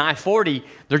I-20 and I-40,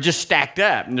 they're just stacked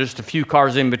up, and there's a few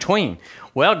cars in between.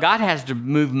 Well, God has to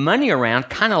move money around,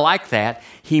 kind of like that.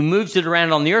 He moves it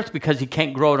around on the earth because he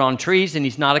can't grow it on trees, and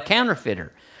he's not a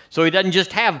counterfeiter. So he doesn't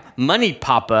just have money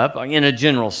pop up in a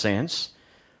general sense.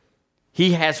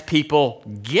 He has people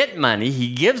get money.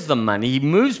 He gives them money. He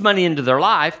moves money into their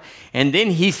life, and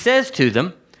then he says to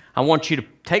them, I want you to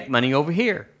take money over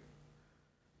here.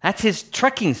 That's his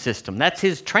trucking system. That's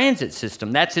his transit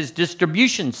system. That's his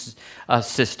distribution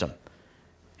system.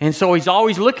 And so he's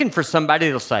always looking for somebody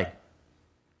that'll say,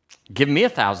 give me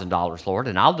 $1,000, Lord,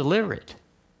 and I'll deliver it.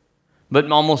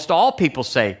 But almost all people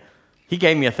say, he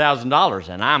gave me $1,000,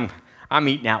 and I'm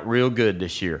eating out real good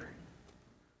this year.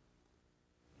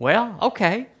 Well,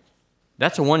 okay.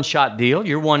 That's a one-shot deal.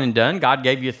 You're one and done. God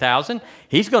gave you $1,000.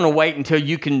 He's going to wait until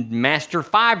you can master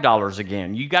 $5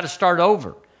 again. You got to start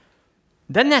over.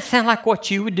 Doesn't that sound like what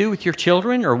you would do with your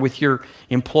children or with your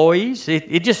employees?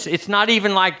 It's not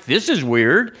even like, this is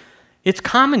weird. It's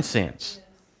common sense.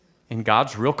 And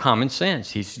God's real common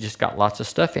sense. He's just got lots of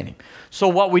stuff in him. So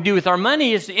what we do with our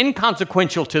money is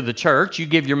inconsequential to the church. You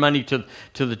give your money to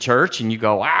the church and you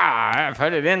go, I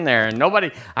put it in there. And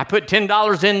I put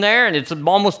 $10 in there and it's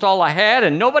almost all I had.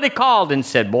 And nobody called and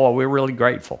said, boy, we're really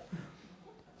grateful.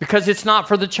 Because it's not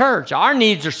for the church. Our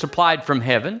needs are supplied from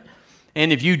heaven.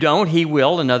 And if you don't, he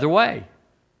will another way.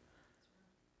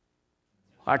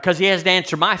 Because he has to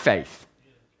answer my faith.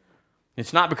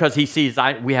 It's not because he sees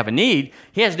we have a need.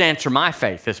 He has to answer my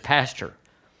faith as pastor.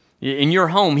 In your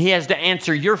home, he has to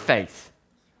answer your faith.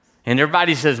 And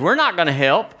everybody says, we're not going to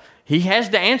help. He has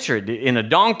to answer it. In a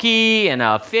donkey, in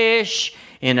a fish,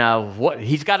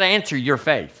 he's got to answer your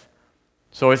faith.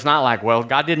 So it's not like, well,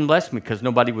 God didn't bless me because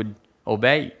nobody would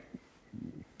obey.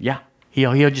 Yeah.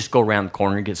 He'll just go around the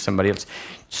corner and get somebody else.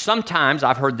 Sometimes,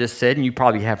 I've heard this said, and you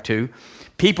probably have too,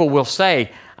 people will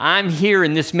say, I'm here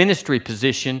in this ministry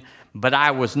position, but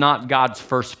I was not God's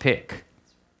first pick.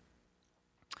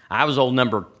 I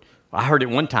heard it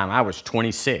one time, I was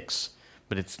 26.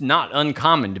 But it's not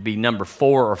uncommon to be number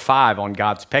 4 or 5 on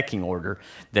God's pecking order,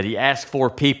 that he asked 4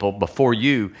 people before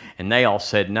you, and they all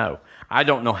said no. I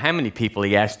don't know how many people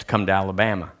he asked to come to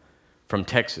Alabama from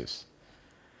Texas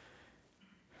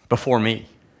before me.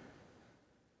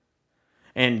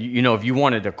 And, if you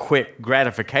wanted a quick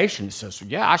gratification, it says,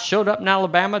 yeah, I showed up in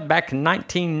Alabama back in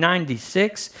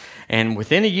 1996, and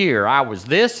within a year I was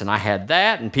this and I had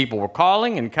that, and people were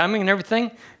calling and coming and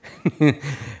everything.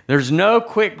 There's no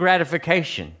quick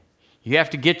gratification. You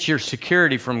have to get your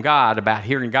security from God about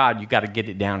hearing God. You got to get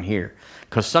it down here.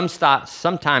 Because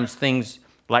sometimes things,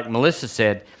 like Melissa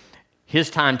said, his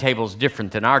timetable is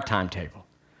different than our timetable.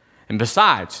 And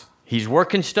besides, he's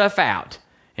working stuff out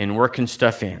and working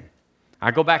stuff in. I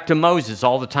go back to Moses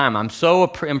all the time. I'm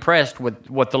so impressed with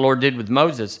what the Lord did with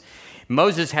Moses.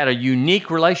 Moses had a unique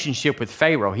relationship with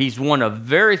Pharaoh. He's one of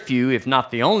very few, if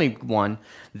not the only one,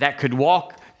 that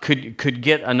could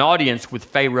get an audience with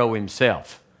Pharaoh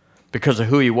himself because of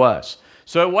who he was.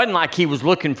 So it wasn't like he was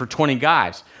looking for 20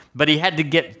 guys, but he had to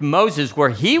get Moses where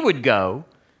he would go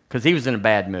because he was in a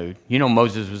bad mood.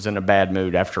 Moses was in a bad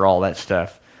mood after all that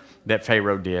stuff that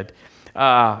Pharaoh did.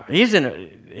 But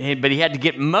he had to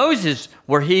get Moses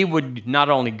where he would not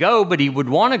only go, but he would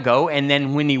want to go. And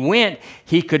then when he went,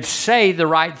 he could say the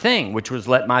right thing, which was,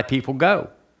 let my people go.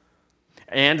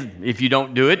 And if you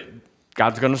don't do it,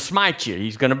 God's going to smite you.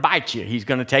 He's going to bite you. He's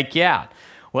going to take you out.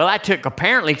 Well, that took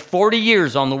apparently 40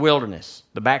 years on the wilderness,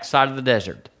 the backside of the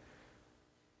desert.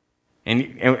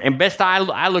 And best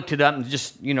I looked it up and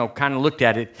just, kind of looked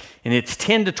at it, and it's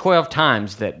 10 to 12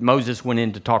 times that Moses went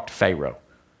in to talk to Pharaoh.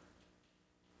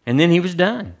 And then he was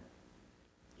done.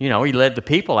 He led the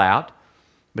people out,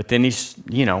 but then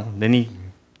then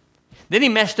he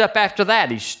messed up after that.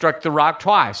 He struck the rock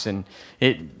twice,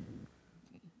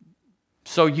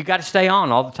 so you got to stay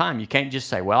on all the time. You can't just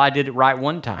say, well, I did it right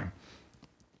one time.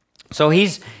 So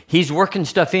he's working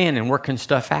stuff in and working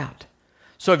stuff out.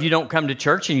 So if you don't come to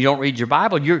church and you don't read your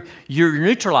Bible, you're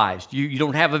neutralized. You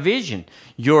don't have a vision.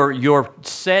 You're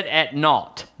set at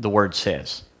naught, the word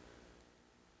says.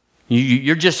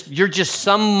 You're just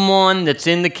someone that's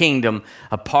in the kingdom,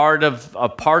 a part of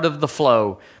the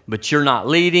flow, but you're not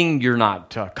leading, you're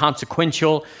not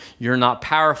consequential, you're not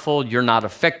powerful, you're not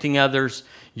affecting others.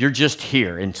 You're just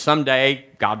here. And someday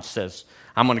God says,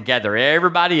 I'm going to gather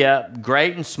everybody up,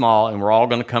 great and small, and we're all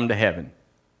going to come to heaven.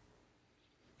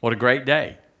 What a great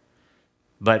day.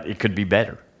 But it could be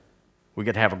better. We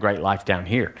could have a great life down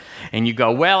here. And you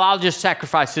go, well, I'll just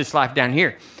sacrifice this life down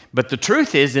here. But the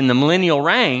truth is, in the millennial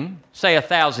reign, say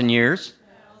 1,000 years,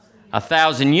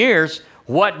 1,000 years,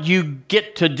 what you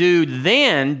get to do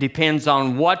then depends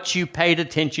on what you paid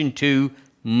attention to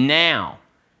now.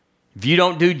 If you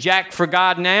don't do jack for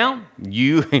God now,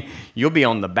 you'll be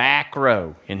on the back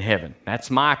row in heaven. That's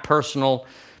my personal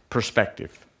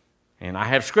perspective. And I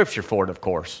have scripture for it, of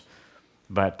course.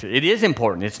 But it is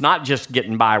important. It's not just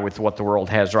getting by with what the world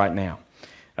has right now.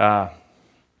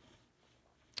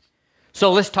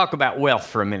 So let's talk about wealth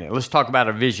for a minute. Let's talk about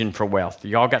a vision for wealth.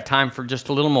 Y'all got time for just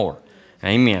a little more?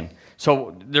 Amen.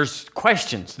 So there's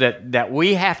questions that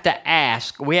we have to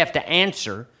ask, we have to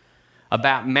answer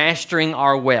about mastering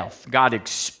our wealth. God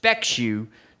expects you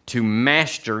to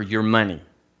master your money.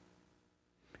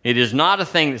 It is not a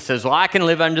thing that says, well, I can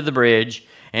live under the bridge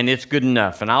and it's good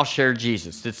enough and I'll share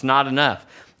Jesus. It's not enough.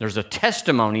 There's a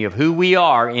testimony of who we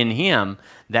are in Him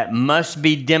that must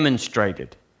be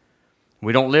demonstrated.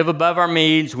 We don't live above our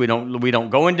means. We don't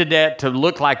go into debt to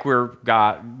look like we're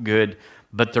good,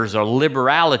 but there's a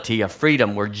liberality, a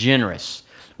freedom. We're generous.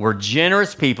 We're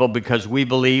generous people because we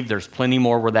believe there's plenty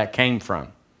more where that came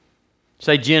from.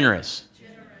 Say generous.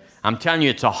 I'm telling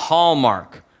you, it's a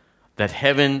hallmark that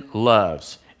heaven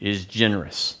loves is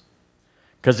generous.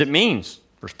 Because it means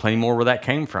there's plenty more where that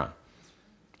came from.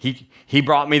 He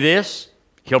brought me this,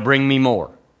 He'll bring me more.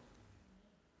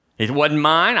 It wasn't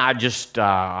mine. I just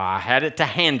I had it to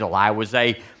handle. I was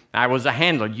a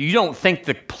handler. You don't think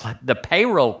the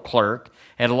payroll clerk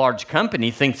at a large company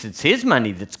thinks it's his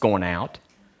money that's going out.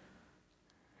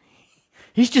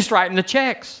 He's just writing the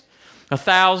checks.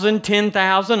 1,000,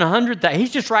 10,000, 100,000.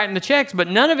 He's just writing the checks, but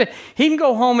none of it. He can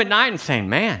go home at night and say,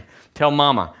 man, tell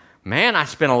Mama, man, I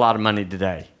spent a lot of money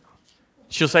today.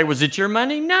 She'll say, was it your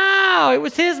money? No, it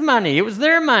was his money. It was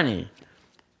their money.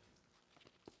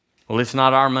 Well, it's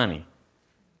not our money.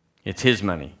 It's His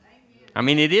money. I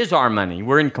mean, it is our money.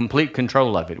 We're in complete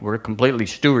control of it. We're completely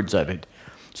stewards of it.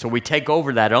 So we take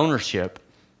over that ownership,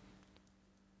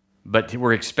 but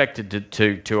we're expected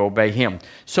to obey Him.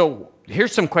 So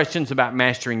here's some questions about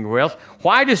mastering your wealth.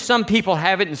 Why do some people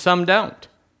have it and some don't?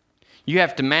 You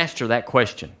have to master that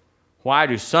question. Why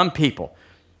do some people,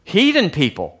 heathen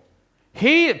people,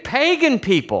 pagan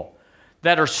people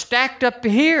that are stacked up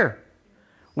here?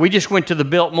 We just went to the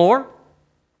Biltmore,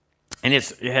 and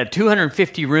it had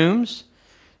 250 rooms.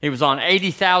 It was on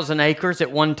 80,000 acres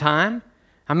at one time.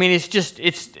 I mean,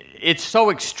 it's so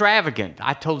extravagant.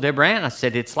 I told Deborah Ann, I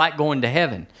said, it's like going to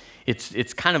heaven.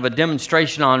 It's kind of a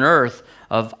demonstration on earth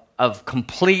of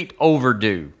complete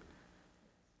overdue.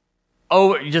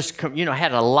 Oh,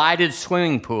 had a lighted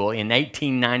swimming pool in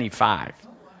 1895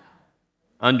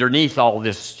 underneath all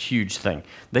this huge thing.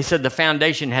 They said the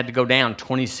foundation had to go down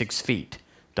 26 feet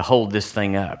to hold this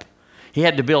thing up. He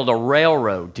had to build a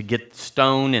railroad to get the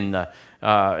stone and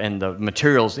the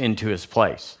materials into his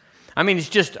place. I mean, it's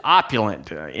just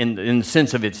opulent in the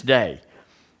sense of its day.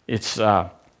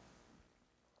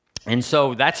 And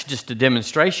so that's just a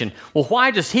demonstration. Well,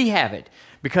 why does he have it?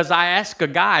 Because I asked a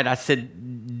guide, I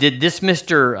said, did this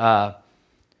Mr.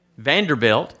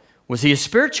 Vanderbilt, was he a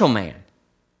spiritual man?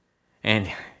 And,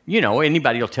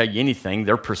 anybody will tell you anything,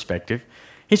 their perspective.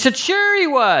 He said, sure he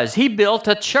was. He built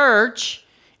a church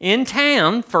in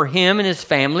town for him and his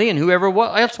family and whoever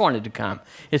else wanted to come.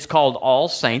 It's called All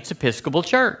Saints Episcopal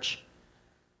Church.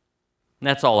 And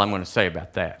that's all I'm going to say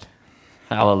about that.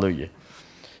 Hallelujah.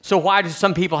 So why do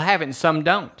some people have it and some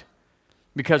don't?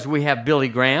 Because we have Billy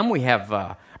Graham, we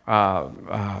have,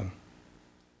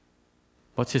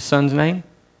 what's his son's name?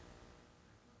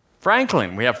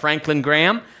 Franklin. We have Franklin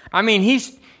Graham. I mean,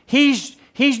 he's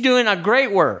doing a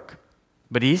great work,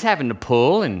 but he's having to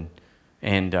pull and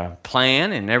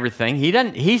plan and everything.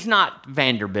 He's not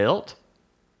Vanderbilt.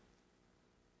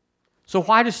 So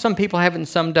why do some people have it and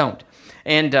some don't?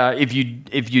 And if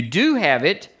you do have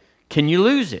it, can you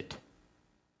lose it?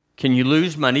 Can you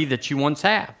lose money that you once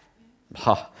have?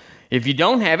 If you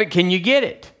don't have it, can you get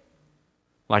it?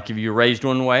 Like if you're raised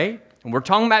one way, and we're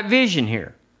talking about vision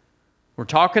here. We're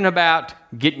talking about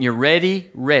getting you ready.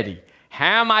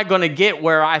 How am I going to get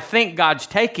where I think God's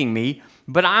taking me,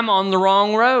 but I'm on the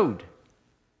wrong road?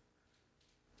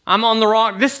 I'm on the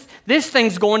wrong... This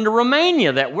thing's going to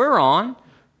Romania that we're on.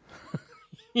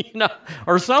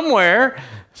 Or somewhere.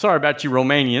 Sorry about you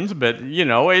Romanians, but,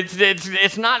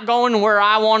 it's not going where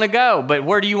I want to go. But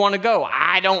where do you want to go?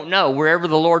 I don't know. Wherever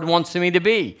the Lord wants me to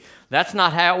be. That's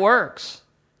not how it works.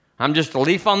 I'm just a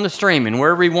leaf on the stream, and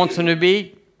wherever He wants me to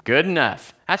be, good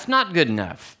enough. That's not good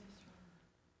enough.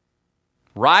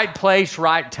 Right place,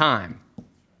 right time.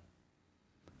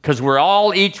 Because we're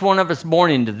all, each one of us,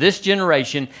 born into this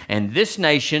generation, and this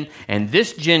nation, and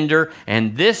this gender,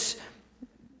 and this...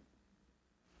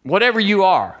 whatever you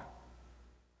are.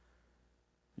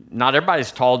 Not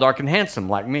everybody's tall, dark, and handsome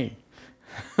like me.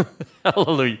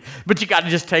 Hallelujah. But you got to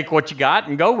just take what you got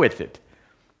and go with it.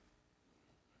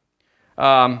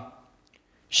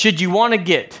 Should you want to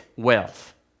get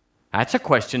wealth? That's a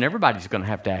question everybody's going to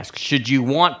have to ask. Should you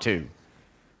want to?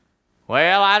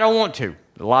 Well, I don't want to.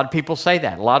 A lot of people say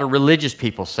that. A lot of religious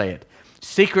people say it.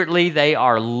 Secretly, they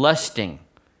are lusting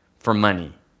for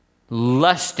money.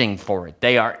 Lusting for it.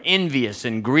 They are envious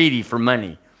and greedy for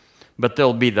money. But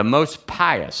they'll be the most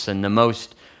pious and the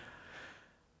most,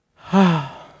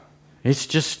 it's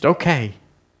just okay.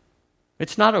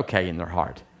 It's not okay in their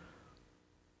heart.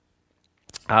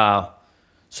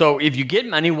 So if you get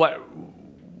money,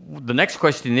 the next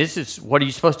question is what are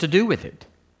you supposed to do with it?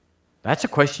 That's a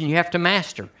question you have to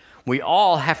master. We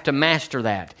all have to master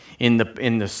that in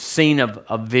the scene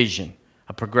of vision.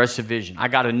 A progressive vision. I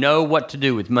got to know what to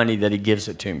do with money that He gives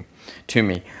it to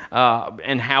me.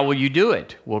 And how will you do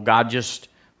it? Well, God just...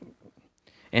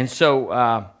 And so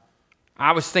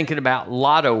I was thinking about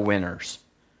lotto winners.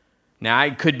 Now,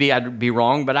 I'd be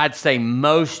wrong, but I'd say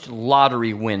most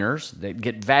lottery winners that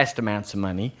get vast amounts of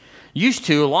money used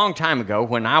to, a long time ago,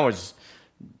 when I was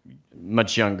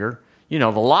much younger,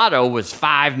 the lotto was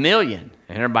 $5 million.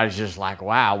 And everybody's just like,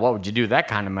 wow, what would you do with that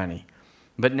kind of money?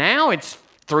 But now it's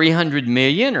 $300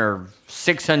 million or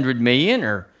 $600 million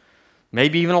or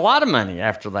maybe even a lot of money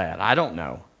after that. I don't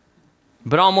know.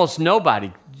 But almost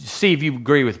nobody, see if you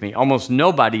agree with me, almost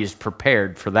nobody is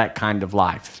prepared for that kind of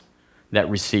life that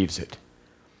receives it.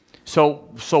 So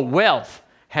wealth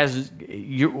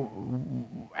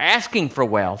asking for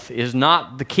wealth is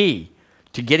not the key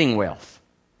to getting wealth.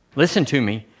 Listen to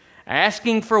me.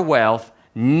 Asking for wealth,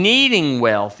 needing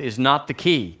wealth is not the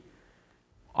key.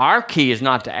 Our key is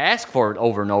not to ask for it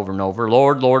over and over and over.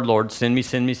 Lord, Lord, Lord, send me,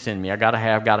 send me, send me. I got to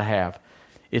have.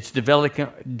 It's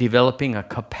developing a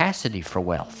capacity for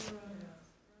wealth.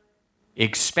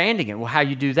 Expanding it. Well, how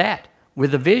you do that?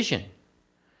 With a vision.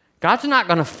 God's not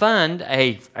going to fund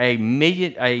a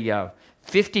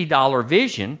 $50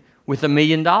 vision with $1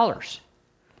 million.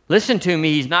 Listen to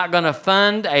me. He's not going to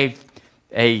fund a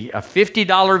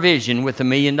 $50 vision with $1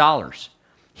 million.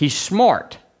 He's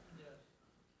smart.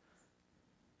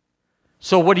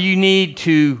 So what do you need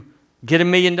to get $1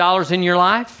 million in your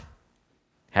life?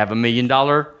 Have $1 million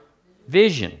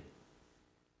vision.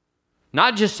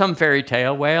 Not just some fairy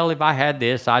tale, well, if I had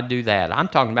this, I'd do that. I'm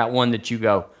talking about one that you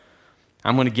go,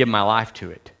 I'm going to give my life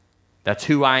to it. That's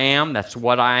who I am, that's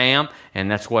what I am,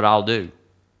 and that's what I'll do.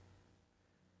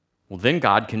 Well, then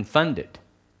God can fund it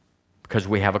because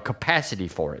we have a capacity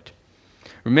for it.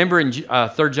 Remember in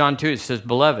 3 John 2, it says,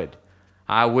 Beloved,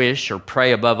 I wish or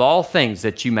pray above all things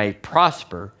that you may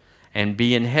prosper and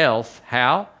be in health.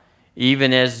 How?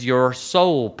 Even as your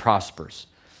soul prospers.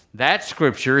 That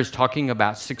scripture is talking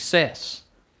about success.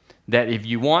 That if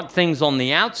you want things on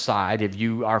the outside, if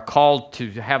you are called to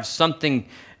have something,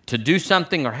 to do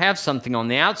something or have something on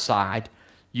the outside,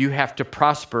 you have to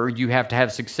prosper, you have to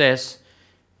have success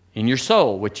in your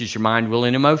soul, which is your mind, will,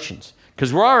 and emotions.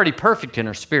 Because we're already perfect in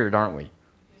our spirit, aren't we?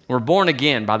 We're born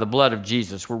again by the blood of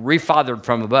Jesus. We're refathered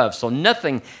from above. So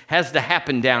nothing has to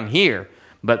happen down here,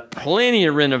 but plenty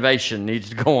of renovation needs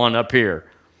to go on up here.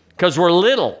 Because we're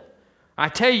little. I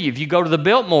tell you, if you go to the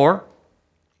Biltmore,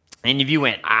 and if you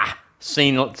went,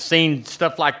 seen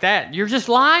stuff like that, you're just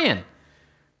lying.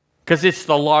 Because it's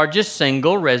the largest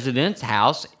single residence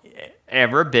house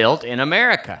ever built in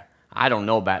America. I don't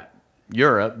know about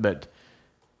Europe, but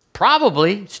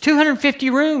probably it's 250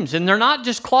 rooms, and they're not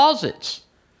just closets.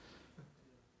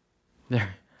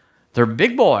 They're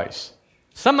big boys.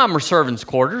 Some of them are servants'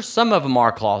 quarters, some of them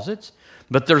are closets,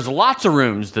 but there's lots of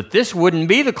rooms that this wouldn't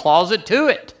be the closet to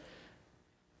it.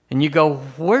 And you go,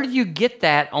 where do you get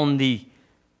that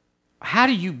how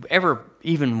do you ever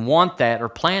even want that or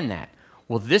plan that?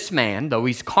 Well, this man, though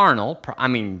he's carnal, I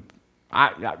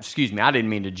didn't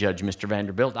mean to judge Mr.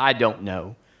 Vanderbilt. I don't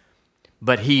know.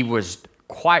 But he was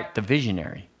quite the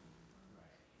visionary.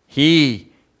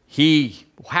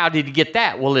 How did he get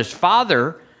that? Well, his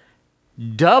father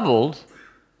doubled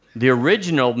the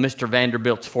original Mr.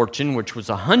 Vanderbilt's fortune, which was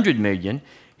 $100 million.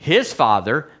 His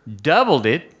father doubled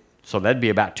it, so that'd be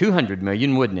about $200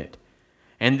 million, wouldn't it?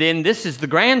 And then this is the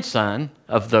grandson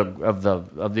of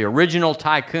the original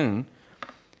tycoon,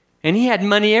 and he had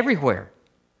money everywhere.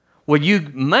 Well,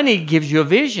 money gives you a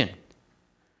vision.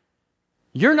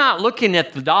 You're not looking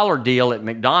at the dollar deal at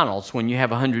McDonald's when you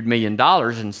have $100 million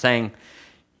and saying,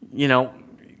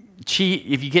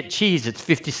 if you get cheese, it's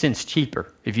 50 cents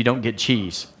cheaper if you don't get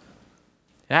cheese.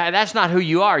 That's not who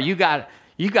you are. You got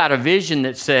a vision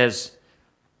that says,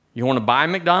 you want to buy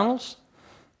McDonald's?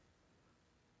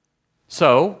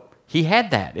 So he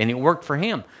had that, and it worked for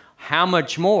him. How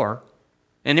much more?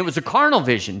 And it was a carnal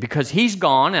vision because he's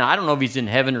gone, and I don't know if he's in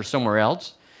heaven or somewhere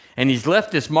else, and he's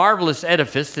left this marvelous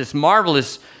edifice, this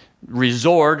marvelous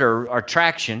resort or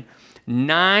attraction,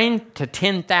 9,000 to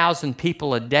 10,000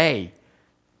 people a day,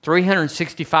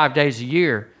 365 days a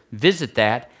year, visit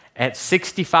that at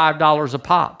 $65 a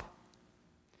pop.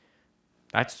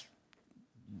 That's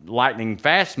lightning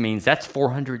fast means that's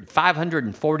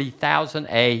 540,000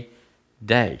 a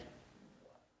day.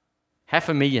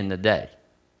 $500,000 a day.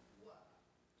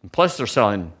 And plus they're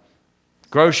selling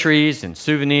groceries and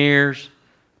souvenirs.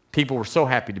 People were so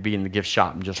happy to be in the gift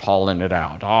shop and just hauling it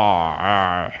out.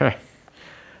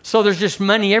 So there's just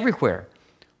money everywhere.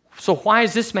 So why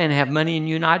does this man have money and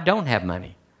you and I don't have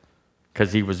money?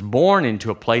 Because he was born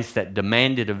into a place that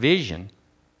demanded a vision,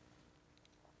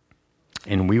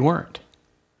 and we weren't.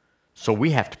 So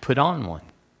we have to put on one.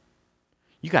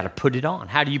 You got to put it on.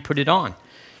 How do you put it on?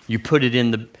 You put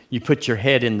your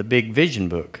head in the big vision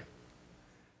book.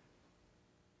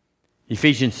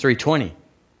 Ephesians 3:20,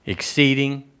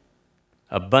 exceeding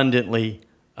abundantly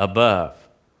above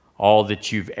all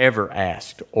that you've ever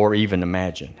asked or even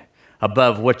imagined,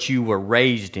 above what you were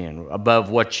raised in, above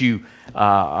what you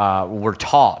were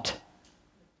taught.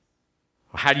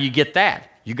 How do you get that?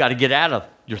 You got to get out of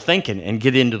your thinking and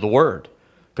get into the Word.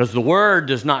 Because the Word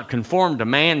does not conform to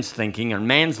man's thinking or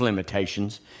man's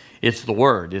limitations. It's the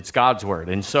Word. It's God's Word.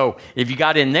 And so if you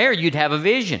got in there, you'd have a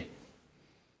vision.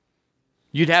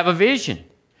 You'd have a vision.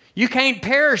 You can't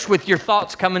perish with your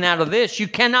thoughts coming out of this. You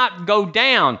cannot go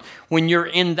down when you're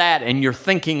in that and you're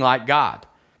thinking like God.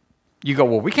 You go,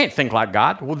 well, we can't think like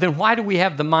God. Well, then why do we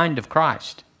have the mind of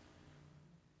Christ?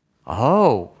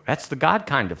 Oh, that's the God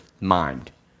kind of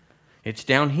mind. It's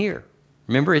down here.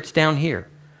 Remember, it's down here.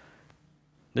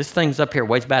 This thing's up here,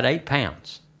 weighs about 8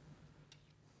 pounds.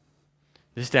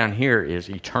 This down here is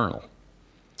eternal.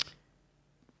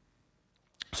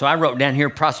 So I wrote down here,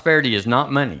 prosperity is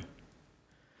not money.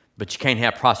 But you can't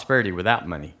have prosperity without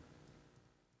money.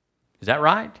 Is that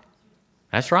right?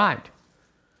 That's right.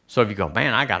 So if you go,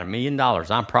 man, I got $1 million,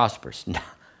 I'm prosperous.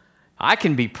 I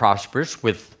can be prosperous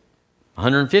with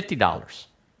 $150.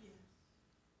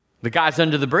 The guys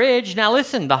under the bridge, now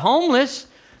listen, the homeless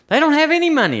They don't have any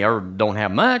money or don't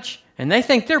have much, and they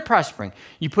think they're prospering.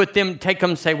 You take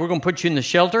them and say, we're going to put you in the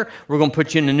shelter. We're going to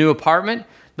put you in a new apartment.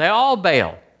 They all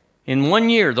bail. In 1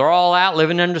 year, they're all out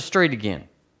living in the street again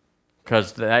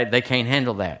because they can't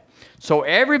handle that. So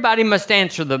everybody must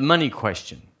answer the money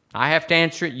question. I have to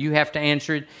answer it. You have to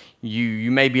answer it.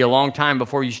 You may be a long time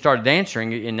before you started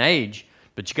answering it in age,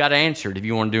 but you got to answer it if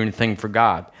you want to do anything for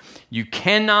God. You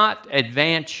cannot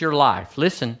advance your life.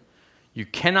 Listen, you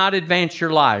cannot advance your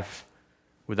life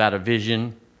without a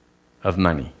vision of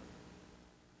money,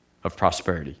 of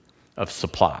prosperity, of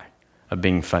supply, of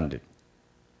being funded.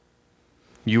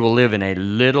 You will live in a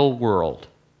little world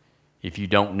if you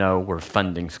don't know where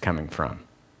funding's coming from.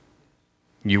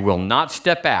 You will not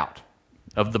step out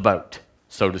of the boat,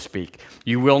 so to speak.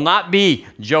 You will not be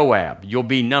Joab. You'll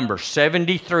be number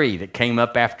 73 that came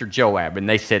up after Joab. And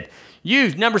they said,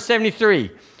 you, number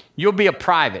 73, you'll be a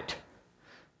private.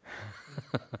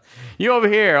 You over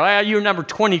here, well, you're number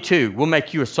 22. We'll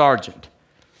make you a sergeant.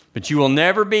 But you will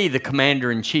never be the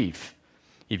commander-in-chief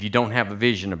if you don't have a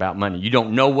vision about money. You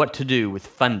don't know what to do with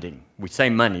funding. We say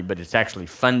money, but it's actually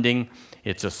funding.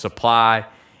 It's a supply.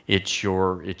 It's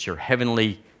your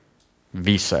heavenly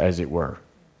visa, as it were.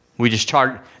 We just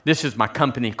charge. This is my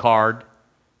company card.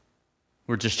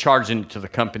 We're just charging it to the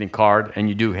company card, and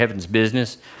you do heaven's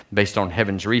business based on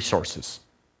heaven's resources,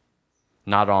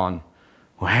 not on,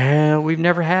 well, we've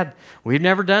never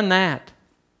done that.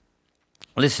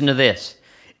 Listen to this.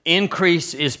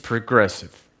 Increase is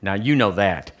progressive. Now, you know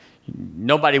that.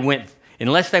 Nobody went,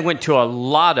 unless they went to a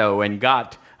lotto and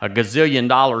got a gazillion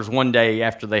dollars one day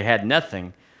after they had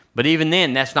nothing. But even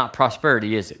then, that's not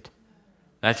prosperity, is it?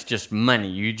 That's just money.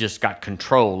 You just got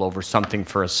control over something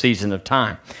for a season of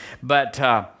time.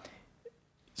 But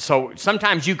so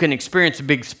sometimes you can experience a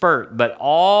big spurt, but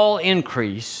all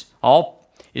increase, all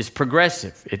is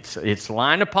progressive. It's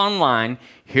line upon line,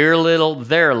 here a little,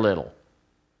 there a little.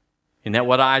 Isn't that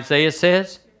what Isaiah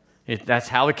says? That's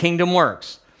how the kingdom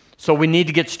works. So we need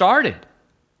to get started.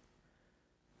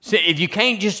 See, if you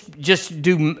can't just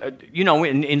do,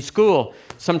 in school,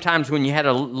 sometimes when you had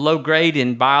a low grade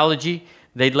in biology,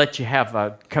 they'd let you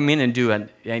have come in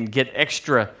and get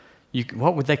extra.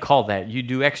 What would they call that? You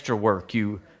do extra work.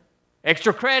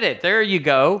 Extra credit. There you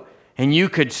go. And you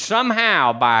could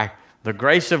somehow, by the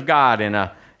grace of God and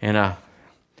a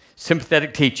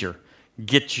sympathetic teacher,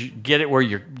 get it where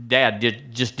your dad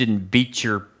didn't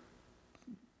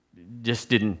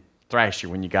thrash you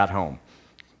when you got home.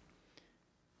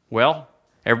 Well,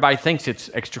 everybody thinks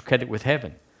it's extra credit with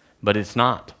heaven, but it's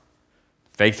not.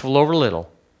 Faithful over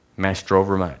little, master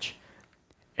over much.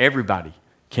 Everybody,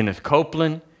 Kenneth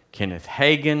Copeland, Kenneth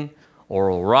Hagin,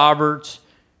 Oral Roberts,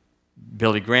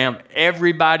 Billy Graham,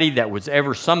 everybody that was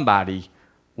ever somebody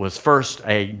was first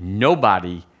a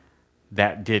nobody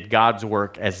that did God's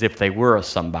work as if they were a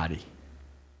somebody.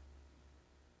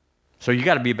 So you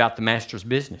got to be about the master's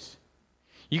business.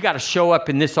 You got to show up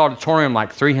in this auditorium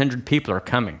like 300 people are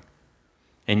coming.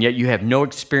 And yet you have no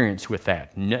experience with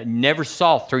that. Never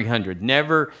saw 300.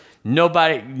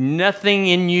 Nothing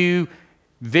in you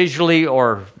visually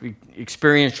or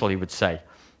experientially would say,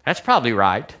 that's probably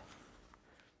right.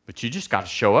 But you just got to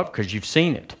show up because you've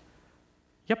seen it.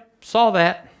 Yep, saw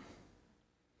that.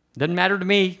 Doesn't matter to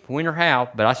me when or how,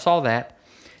 but I saw that.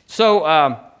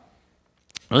 So,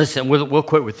 listen, we'll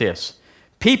quit with this.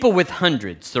 People with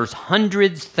hundreds, there's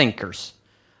hundreds thinkers,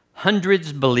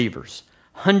 hundreds believers,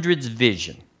 hundreds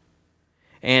vision.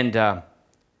 And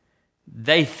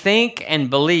they think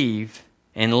and believe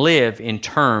and live in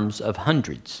terms of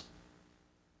hundreds.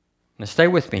 Now stay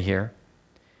with me here.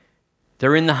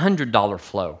 They're in the $100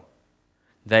 flow.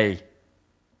 They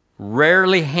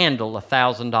rarely handle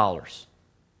 $1,000.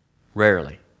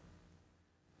 Rarely.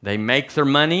 They make their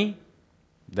money.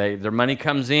 Their money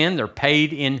comes in. They're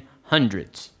paid in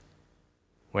hundreds.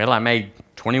 Well, I made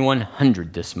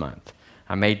 $2,100 this month.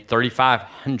 I made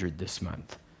 $3,500 this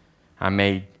month. I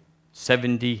made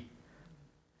 $70,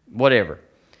 whatever.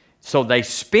 So they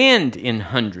spend in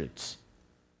hundreds.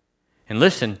 And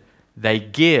listen, they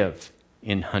give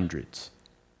in hundreds.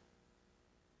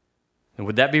 And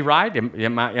would that be right?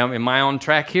 Am I on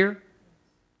track here?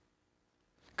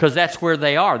 Because that's where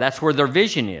they are. That's where their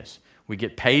vision is. We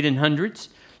get paid in hundreds.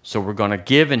 So we're going to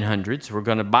give in hundreds. We're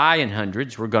going to buy in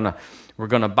hundreds. We're going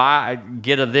to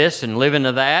get a this and live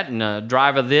into that and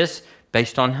drive a this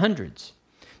based on hundreds.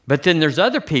 But then there's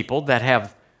other people that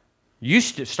have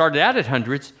started out at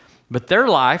hundreds, but their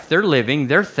life, their living,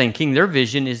 their thinking, their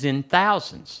vision is in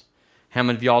thousands. How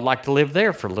many of y'all would like to live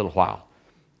there for a little while?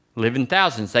 Live in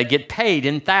thousands. They get paid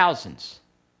in thousands.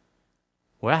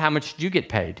 Well, how much did you get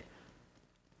paid?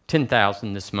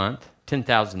 $10,000 this month,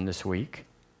 $10,000 this week.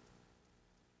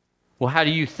 Well, how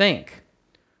do you think?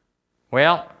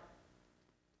 Well,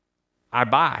 I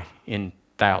buy in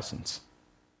thousands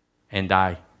and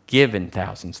I give in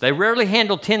thousands. They rarely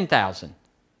handle 10,000.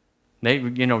 Do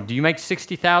you make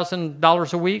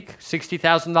 $60,000 a week?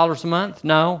 $60,000 a month?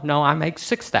 No, I make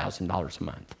 $6,000 a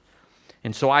month.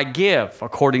 And so I give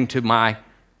according to my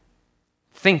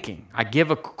thinking. I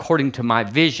give according to my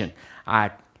vision.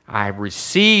 I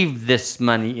receive this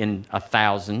money in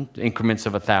 1,000, increments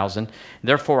of 1,000.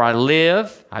 Therefore, I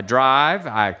live, I drive,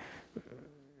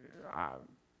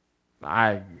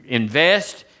 I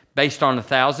invest based on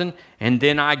 1,000, and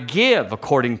then I give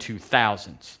according to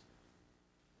thousands.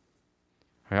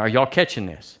 Are y'all catching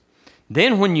this?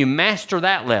 Then when you master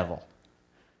that level,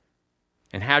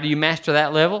 and how do you master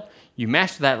that level? You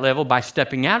master that level by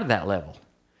stepping out of that level.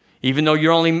 Even though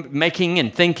you're only making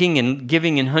and thinking and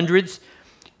giving in hundreds,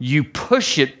 you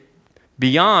push it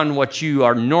beyond what you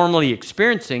are normally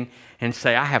experiencing and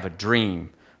say, I have a dream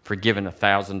for giving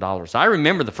 $1,000. I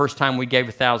remember the first time we gave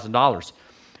 $1,000.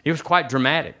 It was quite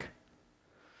dramatic.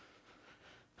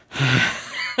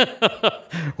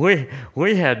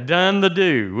 We had done the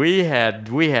do. We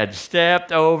had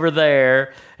stepped over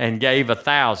there and gave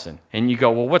 1,000. And you go,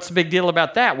 well, what's the big deal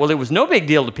about that? Well, it was no big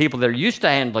deal to people that are used to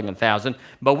handling 1,000,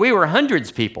 but we were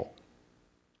hundreds people.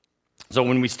 So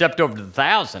when we stepped over to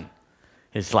 1,000,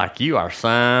 it's like, you are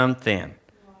something.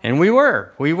 And we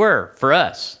were for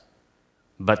us.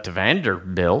 But to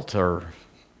Vanderbilt or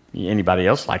anybody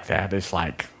else like that, it's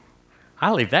like,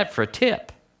 I leave that for a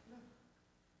tip.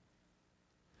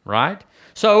 Right?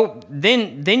 So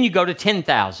then you go to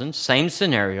 10,000, same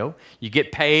scenario. You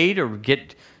get paid or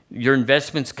get your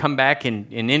investments come back in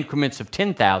increments of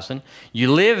 10,000.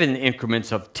 You live in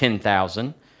increments of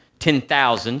 10,000,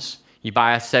 10,000s. You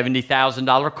buy a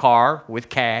 $70,000 car with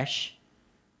cash.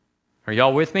 Are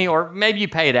y'all with me? Or maybe you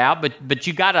pay it out, but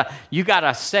you got a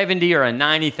 $70,000 or a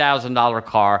 $90,000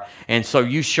 car, and so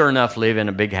you sure enough live in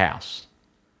a big house.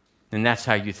 And that's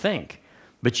how you think.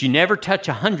 But you never touch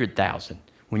 100,000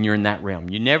 when you're in that realm.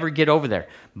 You never get over there.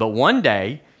 But one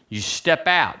day you step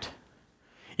out.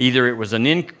 Either it was an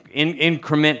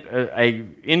increment, a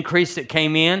increase that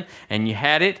came in, and you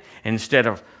had it, and instead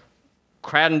of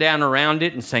crowding down around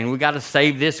it and saying, we got to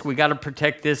save this, we got to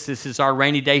protect this, this is our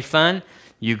rainy day fund,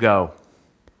 you go,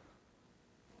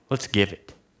 let's give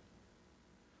it.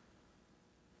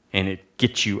 And it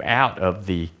gets you out of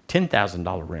the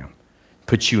 $10,000 realm,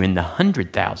 puts you in the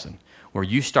 $100,000, where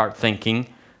you start thinking,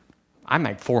 I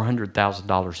make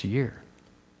 $400,000 a year.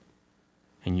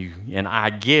 And I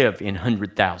give in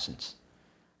 100,000s.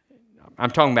 I'm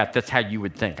talking about that's how you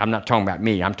would think. I'm not talking about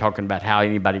me. I'm talking about how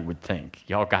anybody would think.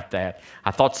 Y'all got that?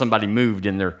 I thought somebody moved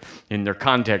in their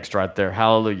context right there.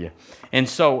 Hallelujah. And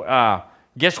so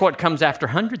guess what comes after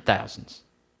 100,000s?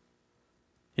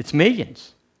 It's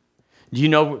millions. Do you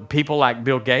know people like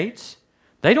Bill Gates?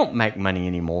 They don't make money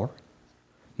anymore.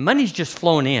 Money's just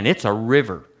flowing in. It's a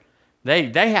river.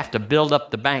 They have to build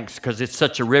up the banks because it's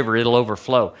such a river, it'll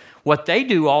overflow. What they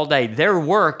do all day, their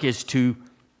work is to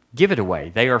give it away.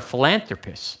 They are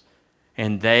philanthropists.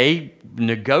 And they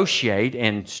negotiate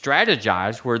and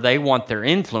strategize where they want their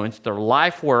influence, their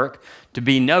life work to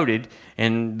be noted.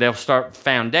 And they'll start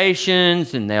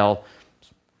foundations, and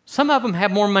some of them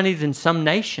have more money than some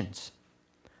nations.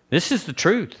 This is the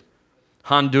truth.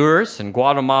 Honduras and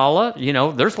Guatemala,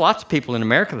 there's lots of people in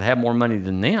America that have more money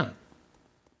than them.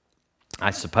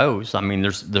 I suppose. I mean,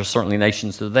 there's certainly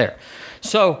nations that are there.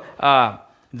 So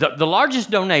the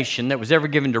largest donation that was ever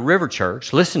given to River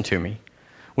Church, listen to me,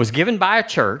 was given by a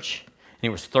church, and it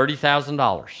was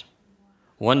 $30,000.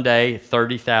 One day,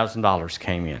 $30,000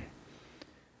 came in.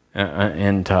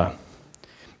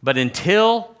 But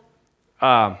until,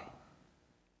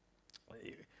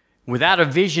 without a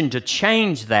vision to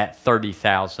change that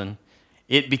 30,000,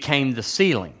 it became the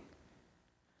ceiling.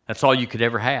 That's all you could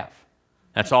ever have.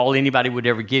 That's all anybody would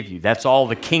ever give you. That's all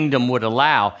the kingdom would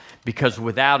allow, because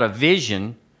without a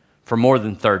vision for more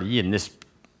than 30, and this,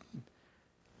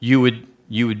 you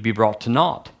would be brought to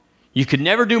naught. You could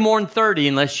never do more than 30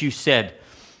 unless you said,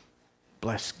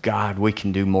 bless God, we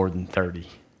can do more than 30.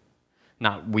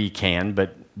 Not we can,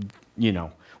 but,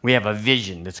 we have a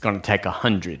vision that's going to take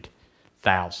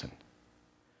 100,000.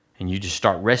 And you just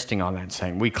start resting on that and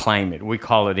saying, we claim it. We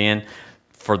call it in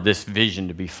for this vision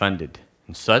to be funded.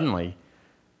 And suddenly,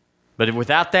 but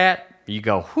without that, you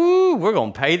go, we're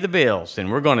going to pay the bills,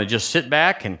 and we're going to just sit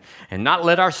back and not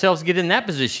let ourselves get in that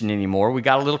position anymore. We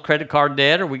got a little credit card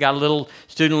debt, or we got a little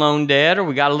student loan debt, or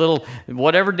we got a little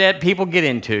whatever debt people get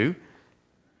into.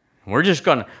 We're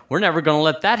never going to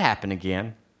let that happen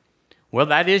again. Well,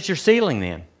 that is your ceiling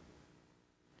then.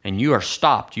 and you are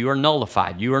stopped, you are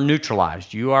nullified, you are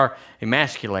neutralized, you are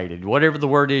emasculated, whatever the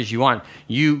word is you want,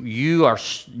 you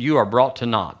are brought to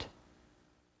naught.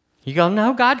 You go,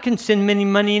 no, God can send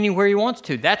money anywhere he wants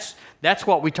to. That's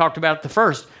what we talked about at the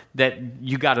first, that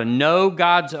you got to know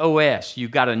God's OS. You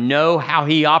got to know how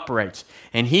he operates.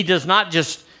 And he does not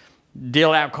just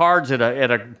deal out cards at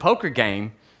a poker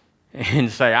game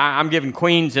and say, I'm giving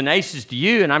queens and aces to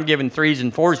you, and I'm giving threes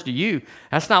and fours to you.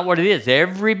 That's not what it is.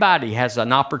 Everybody has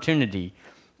an opportunity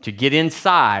to get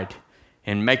inside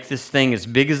and make this thing as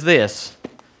big as this,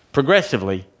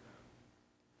 progressively,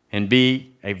 and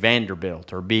be a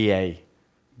Vanderbilt or be a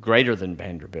greater than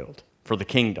Vanderbilt for the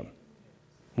kingdom.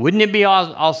 Wouldn't it be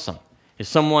awesome if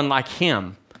someone like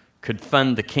him could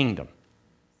fund the kingdom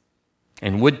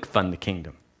and would fund the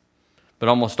kingdom? But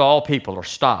almost all people are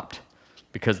stopped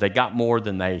because they got more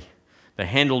than they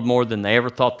handled more than they ever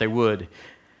thought they would,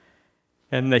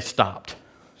 and they stopped.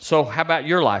 So how about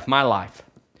your life, my life?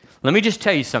 Let me just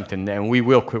tell you something, and we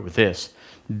will quit with this.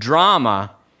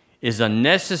 Drama is a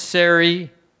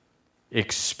necessary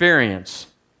experience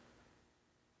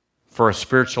for a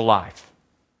spiritual life.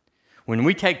 When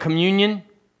we take communion,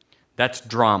 that's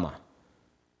drama.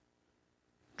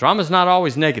 Drama's not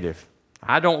always negative.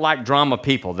 I don't like drama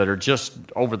people that are just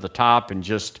over the top and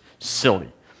just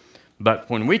silly. But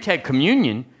when we take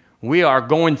communion, we are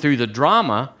going through the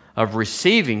drama of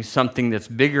receiving something that's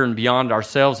bigger and beyond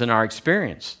ourselves and our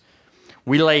experience.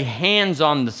 We lay hands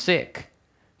on the sick.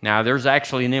 Now, there's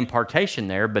actually an impartation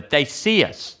there, but they see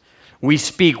us. We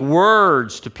speak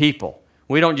words to people.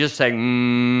 We don't just say,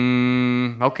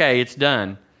 okay, it's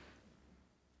done.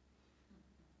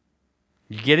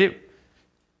 You get it?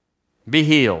 Be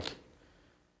healed.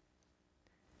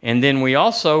 And then we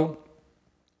also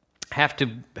have to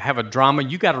have a drama.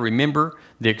 You got to remember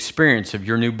the experience of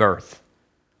your new birth.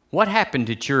 What happened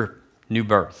at your new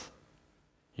birth?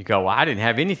 You go, well, I didn't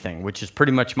have anything, which is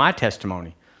pretty much my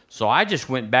testimony. So I just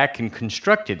went back and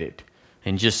constructed it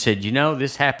and just said,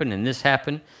 this happened and this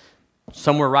happened.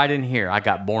 Somewhere right in here, I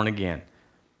got born again.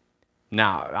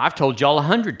 Now, I've told y'all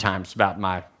 100 times about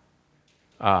my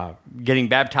getting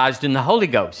baptized in the Holy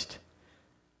Ghost.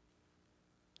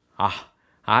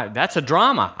 That's a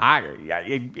drama.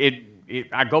 I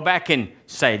go back and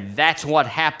say, that's what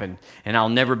happened, and I'll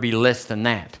never be less than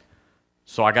that.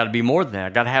 So I got to be more than that. I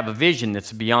got to have a vision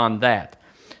that's beyond that.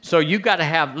 So you got to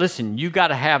have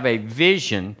a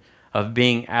vision of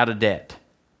being out of debt.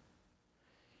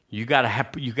 You got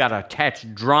to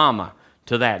attach drama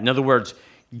to that. In other words,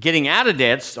 getting out of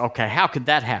debts, okay, how could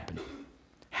that happen?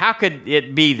 How could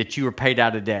it be that you were paid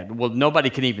out of debt? Well, nobody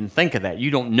can even think of that. You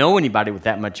don't know anybody with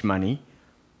that much money.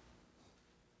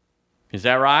 Is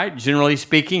that right? Generally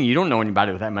speaking, you don't know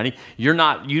anybody with that money. You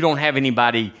don't have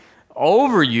anybody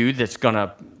over you that's going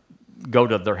to go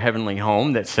to their heavenly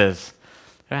home that says,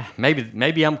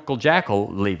 maybe Uncle Jack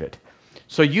will leave it.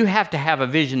 So you have to have a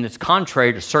vision that's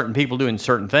contrary to certain people doing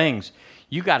certain things.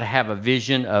 You got to have a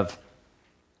vision of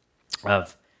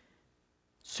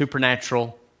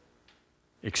supernatural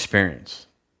experience,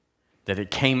 that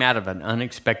it came out of an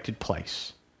unexpected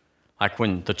place, like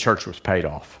when the church was paid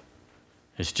off.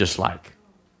 It's just like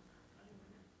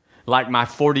my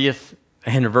 40th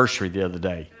anniversary the other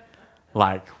day.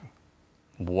 Like,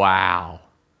 wow.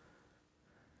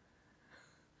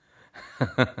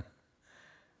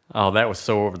 Oh, that was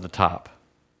so over the top.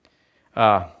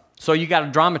 So you got to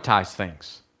dramatize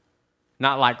things.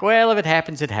 Not like, well, if it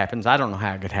happens, it happens. I don't know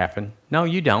how it could happen. No,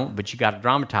 you don't, but you got to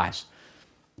dramatize.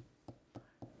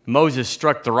 Moses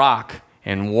struck the rock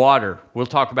and water. We'll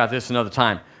talk about this another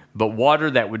time. But water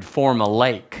that would form a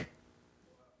lake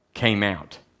came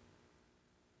out.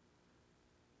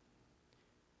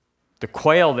 The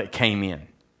quail that came in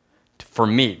for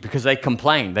meat, because they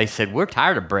complained. They said, we're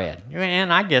tired of bread.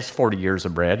 And I guess 40 years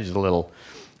of bread is a little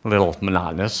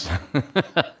monotonous.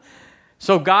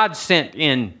 So God sent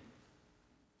in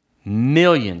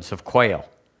millions of quail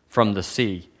from the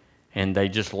sea, and they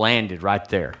just landed right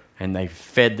there, and they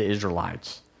fed the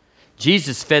Israelites.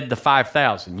 Jesus fed the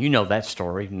 5,000. You know that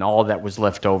story, and all that was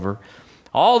left over.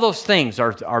 All those things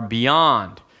are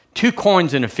beyond 2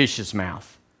 coins in a fish's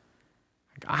mouth.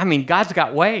 I mean, God's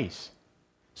got ways.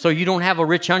 So you don't have a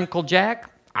rich Uncle Jack?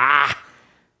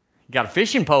 You got a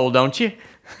fishing pole, don't you?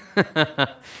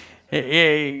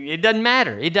 It doesn't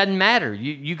matter. It doesn't matter.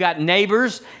 You got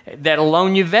neighbors that'll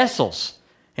loan you vessels.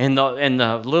 And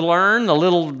the little urn, the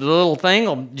little thing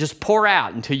will just pour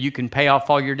out until you can pay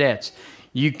off all your debts.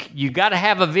 You got to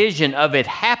have a vision of it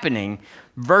happening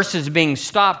versus being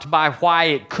stopped by why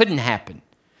it couldn't happen.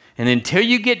 And until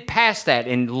you get past that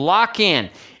and lock in,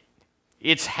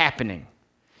 it's happening.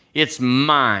 It's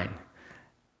mine.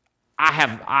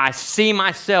 I see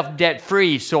myself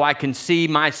debt-free so I can see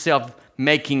myself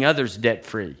making others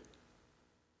debt-free.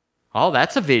 Oh,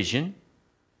 that's a vision.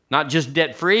 Not just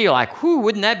debt-free, like, whoo,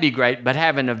 wouldn't that be great, but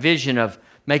having a vision of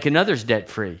making others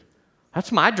debt-free.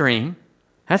 That's my dream.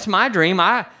 That's my dream.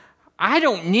 I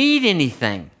don't need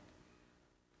anything.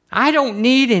 I don't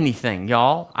need anything,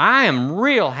 y'all. I am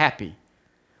real happy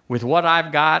with what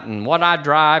I've got and what I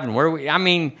drive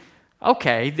and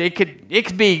okay, it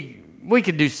could be, we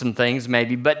could do some things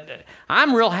maybe, but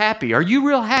I'm real happy. Are you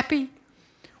real happy?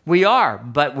 We are,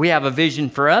 but we have a vision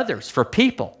for others, for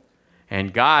people.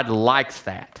 And God likes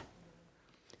that.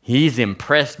 He's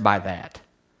impressed by that.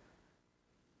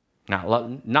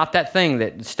 Not that thing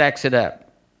that stacks it up.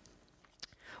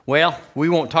 Well, we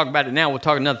won't talk about it now. We'll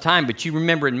talk another time. But you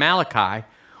remember in Malachi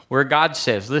where God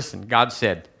says, listen, God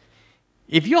said,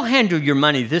 if you'll handle your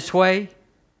money this way,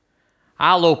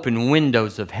 I'll open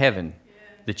windows of heaven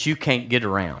that you can't get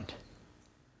around.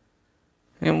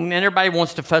 And everybody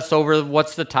wants to fuss over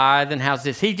what's the tithe and how's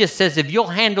this. He just says if you'll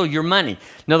handle your money,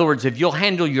 in other words, if you'll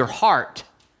handle your heart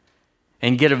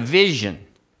and get a vision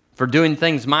for doing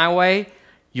things my way,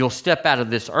 you'll step out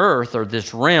of this earth or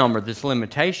this realm or this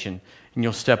limitation, and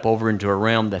you'll step over into a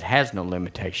realm that has no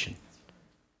limitation.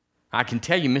 I can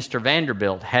tell you Mr.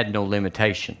 Vanderbilt had no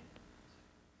limitation.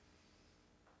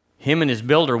 Him and his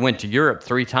builder went to Europe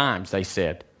 3 times, they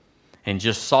said, and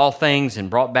just saw things and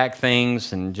brought back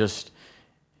things and just...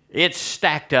 It's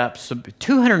stacked up,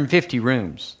 250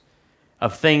 rooms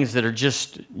of things that are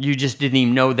you just didn't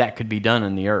even know that could be done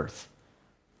on the earth.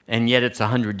 And yet it's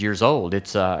 100 years old.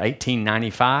 It's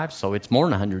 1895, so it's more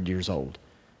than 100 years old.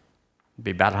 It'd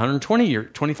be about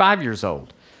 25 years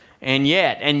old. And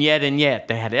yet,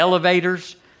 they had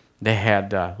elevators, they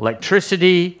had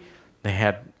electricity, they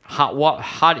had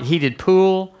hot heated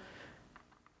pool.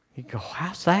 You go,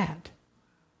 how's that?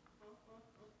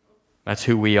 That's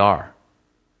who we are.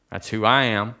 That's who I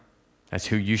am. That's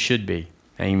who you should be.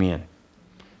 Amen.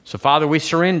 So, Father, we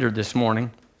surrender this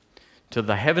morning to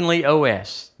the heavenly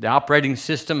OS, the operating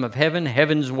system of heaven,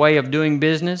 heaven's way of doing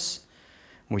business.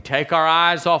 We take our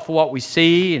eyes off of what we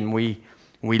see and we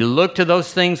look to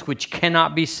those things which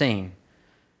cannot be seen.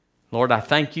 Lord, I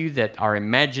thank you that our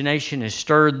imagination is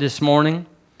stirred this morning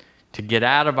to get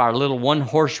out of our little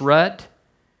one-horse rut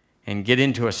and get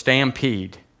into a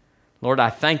stampede. Lord,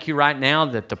 I thank you right now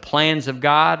that the plans of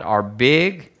God are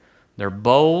big, they're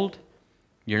bold.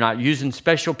 You're not using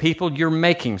special people, you're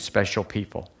making special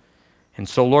people. And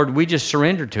so, Lord, we just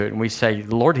surrender to it and we say,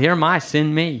 Lord, here am I,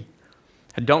 send me.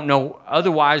 I don't know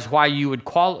otherwise why you would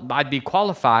I'd be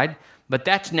qualified, but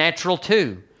that's natural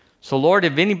too. So, Lord,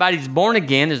 if anybody's born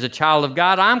again as a child of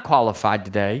God, I'm qualified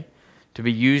today to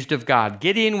be used of God.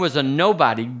 Gideon was a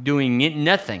nobody doing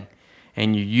nothing,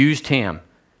 and you used him.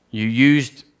 You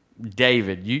used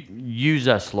David. You use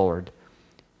us, Lord.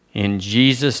 In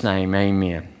Jesus' name,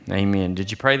 amen. Amen.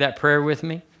 Did you pray that prayer with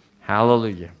me?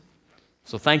 Hallelujah.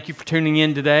 So thank you for tuning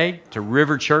in today to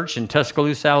River Church in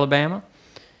Tuscaloosa, Alabama.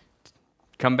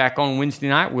 Come back on Wednesday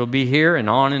night. We'll be here and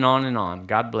on and on and on.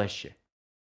 God bless you.